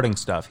lot of karting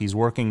stuff. He's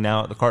working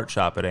now at the kart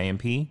shop at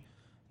AMP.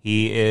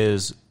 He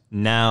is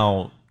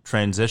now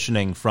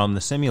transitioning from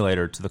the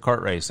simulator to the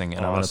kart racing,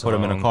 and I'm going to put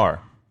him in a car.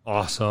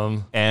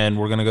 Awesome. And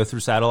we're going to go through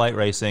satellite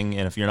racing.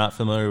 And if you're not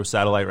familiar with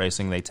satellite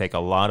racing, they take a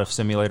lot of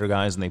simulator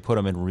guys and they put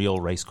them in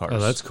real race cars. Oh,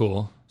 that's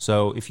cool.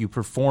 So if you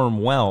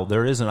perform well,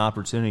 there is an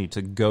opportunity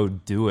to go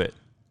do it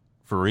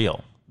for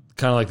real.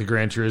 Kind of like the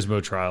Gran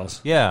Turismo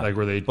trials. Yeah. Like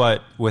where they...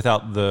 But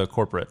without the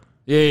corporate.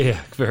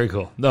 Yeah. Very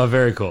cool. No,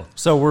 very cool.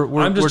 So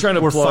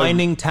we're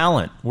finding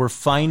talent. We're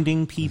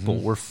finding people.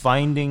 Mm-hmm. We're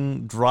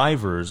finding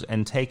drivers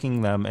and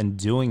taking them and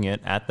doing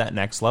it at that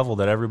next level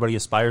that everybody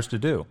aspires to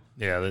do.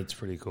 Yeah, that's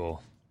pretty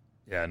cool.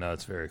 Yeah, no,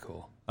 it's very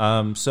cool.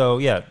 I'm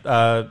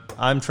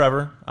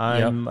Trevor.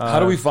 How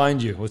do we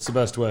find you? What's the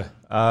best way?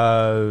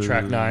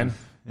 Track 9?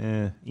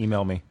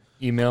 Email me.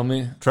 email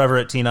me? Trevor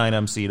at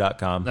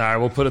t9mc.com. All right,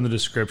 we'll put it in the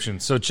description.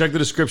 So check the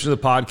description of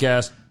the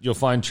podcast. You'll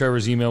find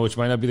Trevor's email, which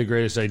might not be the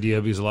greatest idea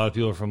because a lot of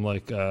people are from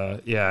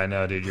yeah, I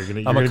know,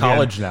 dude. I'm a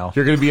college now.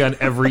 You're going to be on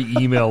every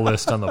email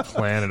list on the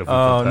planet. If we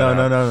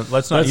no.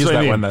 Let's not use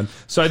that one then.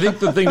 So I think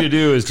the thing to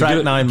do is get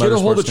a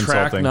hold of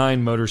Track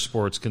 9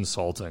 Motorsports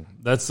Consulting.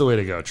 That's the way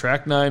to go.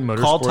 Track 9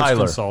 Motorsports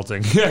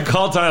Consulting. Yeah,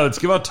 call Tyler. Let's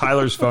give out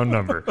Tyler's phone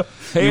number.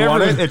 Hey, you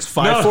want it? It's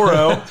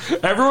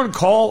 540. Everyone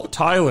call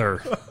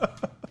Tyler.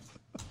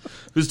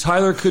 Because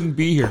Tyler couldn't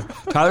be here.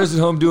 Tyler's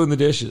at home doing the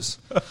dishes.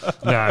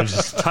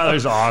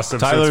 Tyler's awesome.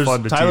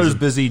 Tyler's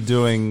busy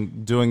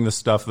doing the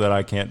stuff that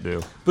I can't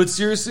do. But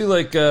seriously,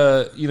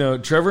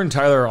 Trevor and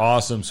Tyler are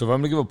awesome. So if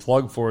I'm going to give a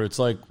plug for it, it's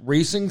like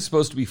racing's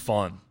supposed to be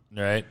fun,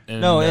 right?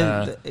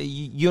 And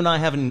you and I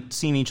haven't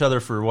seen each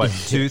other for,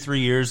 2-3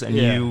 years? And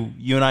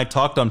you and I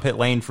talked on pit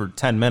lane for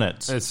 10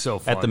 minutes. It's so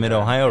fun. At the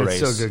Mid-Ohio race.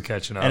 It's so good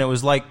catching up. And it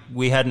was like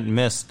we hadn't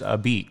missed a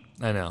beat.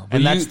 I know.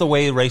 And that's the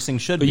way racing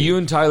should be. But you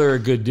and Tyler are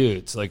good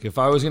dudes. Like, if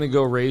I was going to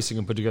go racing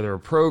and put together a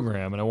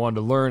program and I wanted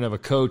to learn, have a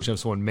coach, and have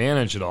someone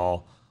manage it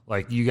all,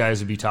 like, you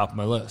guys would be top of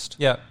my list.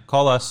 Yeah,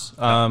 call us.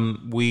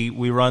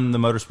 We run the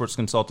motorsports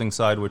consulting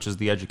side, which is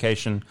the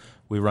education.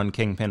 We run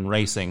Kingpin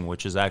Racing,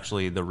 which is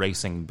actually the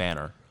racing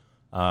banner.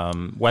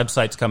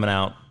 Website's coming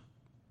out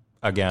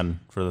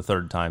again for the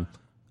third time.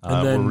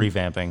 We're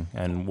revamping,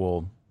 and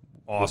we'll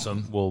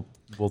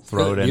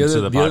throw it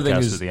into the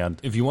podcast at the end.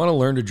 If you want to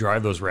learn to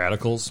drive those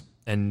radicals,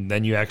 and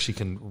then you actually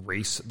can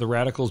race the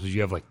radicals, because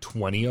you have like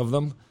 20 of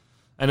them.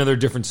 I know they're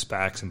different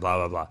specs and blah,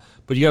 blah, blah.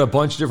 But you got a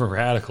bunch of different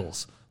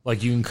radicals.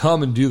 Like, you can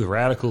come and do the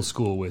radical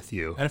school with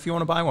you. And if you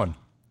want to buy one.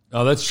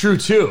 Oh, that's true,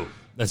 too.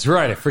 That's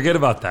right. I forget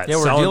about that. Yeah,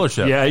 we're a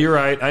dealership. Yeah, you're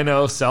right. I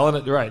know. Selling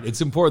it. Right. It's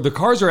important. The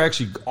cars are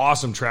actually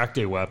awesome track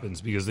day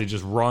weapons because they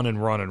just run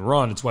and run and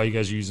run. It's why you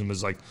guys use them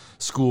as like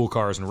school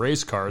cars and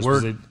race cars.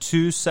 We're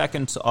 2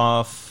 seconds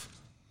off.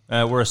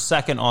 We're a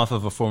second off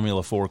of a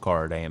Formula 4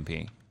 car at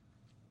AMP.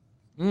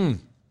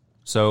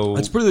 So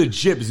that's pretty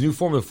legit because new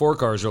Formula 4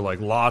 cars are like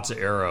lots of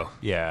aero.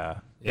 Yeah.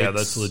 Yeah,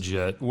 that's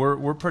legit.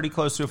 We're pretty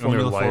close to a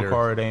Formula 4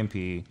 car at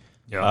AMP.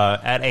 Yeah.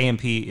 At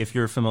AMP, if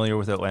you're familiar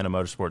with Atlanta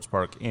Motorsports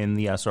Park, in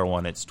the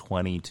SR1, it's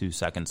 22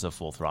 seconds of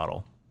full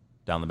throttle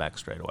down the back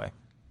straightaway.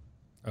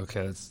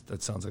 Okay,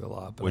 that sounds like a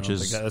lot. But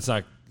that's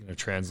not going to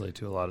translate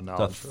to a lot of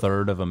knowledge. It's a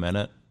third of a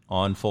minute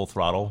on full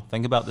throttle.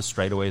 Think about the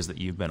straightaways that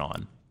you've been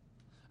on.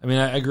 I mean,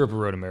 I grew up in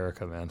Road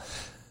America, man.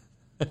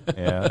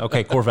 Yeah.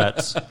 Okay,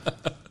 Corvettes.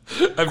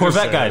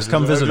 Corvette guys,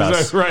 come visit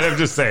us. Right, I'm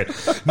just saying.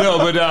 No,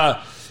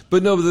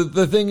 but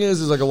the thing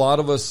is like a lot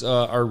of us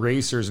are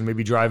racers and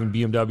maybe driving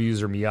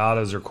BMWs or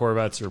Miatas or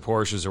Corvettes or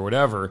Porsches or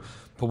whatever,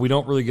 but we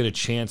don't really get a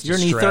chance to You're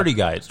an E30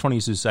 guy. It's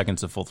 22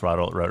 seconds of full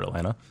throttle at Road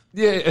Atlanta.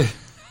 Yeah.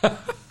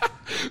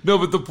 No,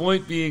 but the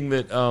point being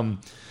that,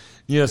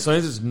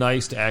 sometimes it's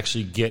nice to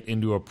actually get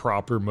into a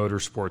proper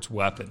motorsports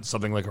weapon,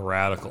 something like a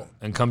radical,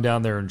 and come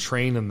down there and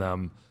train in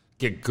them,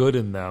 get good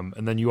in them,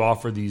 and then you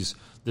offer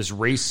this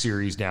race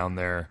series down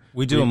there.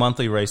 We do a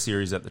monthly race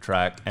series at the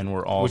track, and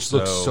we're also... Which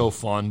looks so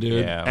fun,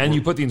 dude. Yeah, and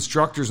you put the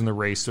instructors in the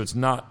race, so it's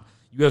not...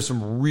 You have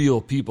some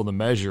real people to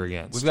measure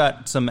against. We've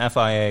got some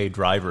FIA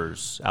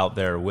drivers out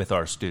there with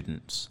our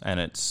students, and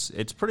it's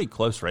pretty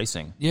close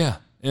racing. Yeah.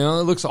 It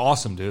looks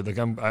awesome, dude. Like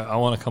I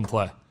want to come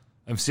play.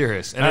 I'm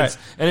serious. And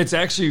it's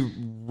actually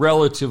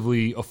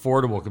relatively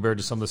affordable compared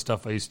to some of the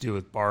stuff I used to do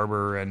with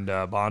Barber and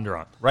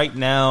Bondurant. Right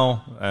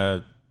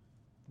now,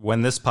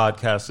 when this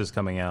podcast is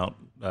coming out,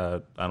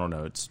 I don't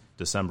know, it's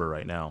December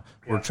right now.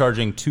 Yeah. We're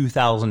charging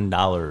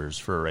 $2,000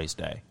 for a race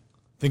day.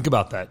 Think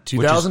about that. $2,000.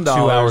 Which is 2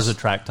 hours of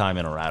track time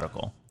in a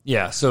radical.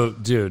 Yeah, so,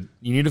 dude,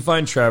 you need to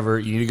find Trevor.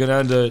 You need to go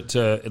down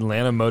to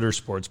Atlanta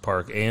Motorsports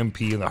Park,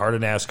 AMP, in the heart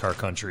of NASCAR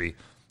country,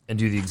 and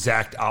do the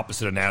exact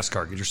opposite of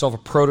NASCAR. Get yourself a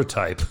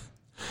prototype.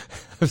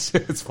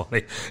 It's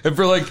funny. And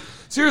for,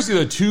 seriously,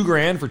 though,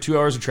 $2,000 for 2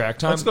 hours of track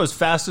time? Let's go as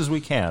fast as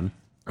we can.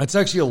 That's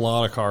actually a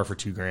lot of car for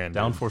 $2,000.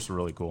 Downforce are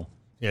really cool.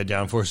 Yeah,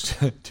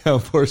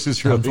 Downforce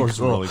is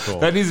really cool.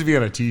 That needs to be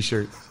on a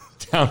T-shirt.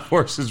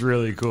 Downforce is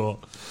really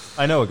cool.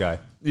 I know a guy.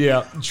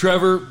 Yeah.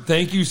 Trevor,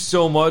 thank you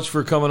so much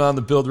for coming on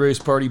the Build Race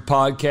Party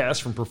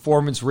podcast from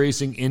Performance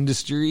Racing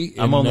Industry.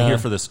 I'm only here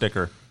for the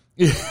sticker.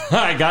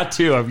 I got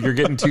 2. You're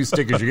getting 2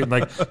 stickers. You're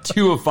getting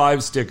 2 of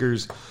 5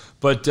 stickers.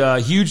 But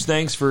huge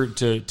thanks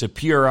to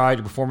PRI,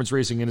 to Performance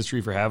Racing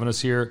Industry, for having us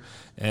here.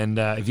 And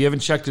if you haven't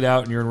checked it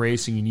out and you're in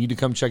racing, you need to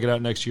come check it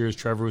out next year, as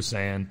Trevor was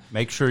saying.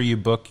 Make sure you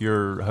book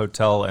your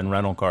hotel and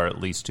rental car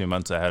at least 2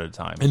 months ahead of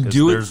time. And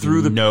do it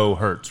through no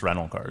Hertz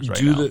rental cars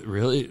right now.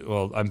 Really?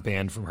 Well, I'm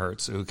banned from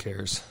Hertz, so who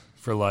cares?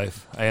 For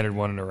life. I entered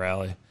one in a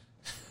rally.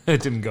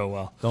 It didn't go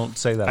well. Don't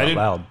say that out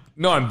loud.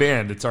 No, I'm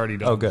banned. It's already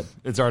done. Oh, good.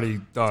 It's already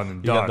done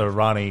and done. You got the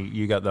Ronnie.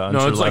 You got the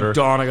answer letter. No, it's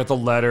done. I got the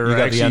letter.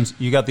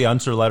 You got the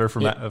answer letter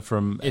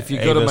from. If you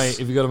go to my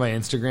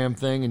Instagram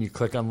thing and you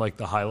click on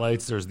the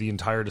highlights, there's the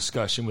entire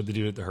discussion with the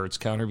dude at the Hertz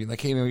counter being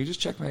like, "Hey man, will you just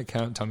check my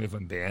account and tell me if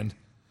I'm banned?"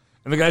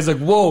 And the guy's like,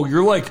 "Whoa,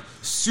 you're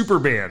super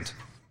banned."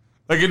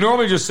 It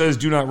normally just says,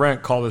 "Do not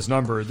rent. Call this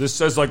number." This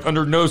says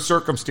under no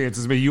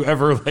circumstances may you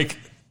ever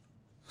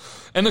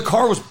And the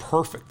car was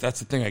perfect. That's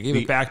the thing. I gave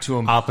it back to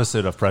him.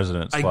 Opposite of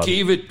President's Club. I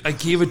gave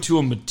it to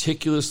him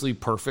meticulously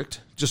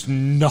perfect. Just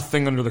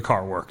nothing under the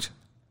car worked.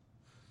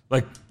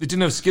 Like, it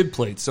didn't have skid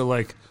plates. So,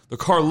 like, the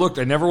car looked...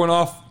 I never went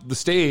off the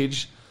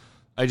stage.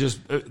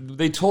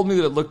 They told me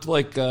that it looked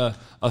like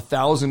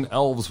 1,000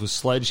 elves with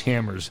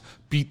sledgehammers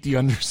beat the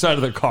underside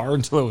of the car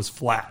until it was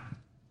flat.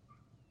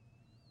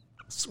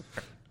 I swear.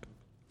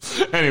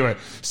 Anyway,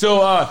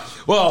 so,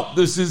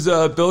 this is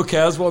Bill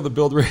Caswell, the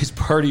Build Race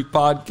Party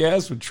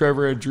podcast with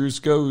Trevor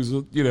Andrusko, who's,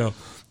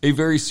 a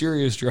very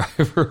serious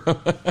driver.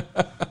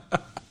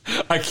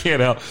 I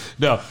can't help.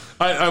 No,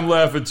 I'm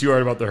laughing too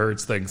hard about the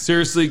Hertz thing.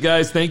 Seriously,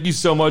 guys, thank you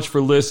so much for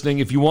listening.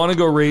 If you want to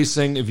go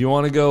racing, if you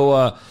want to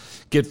go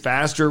get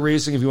faster at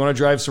racing, if you want to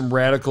drive some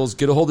radicals,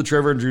 get a hold of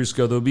Trevor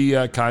Andrusko. There'll be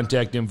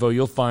contact info.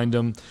 You'll find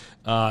him.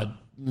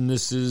 And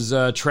this is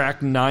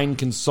Track 9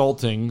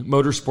 Consulting,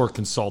 Motorsport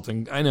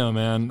Consulting. I know,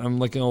 man. I'm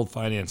like an old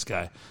finance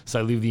guy, so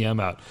I leave the M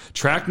out.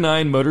 Track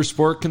 9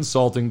 Motorsport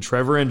Consulting,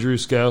 Trevor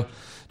Andrusko.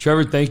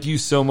 Trevor, thank you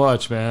so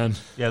much, man.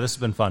 Yeah, this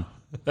has been fun.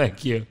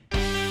 Thank you.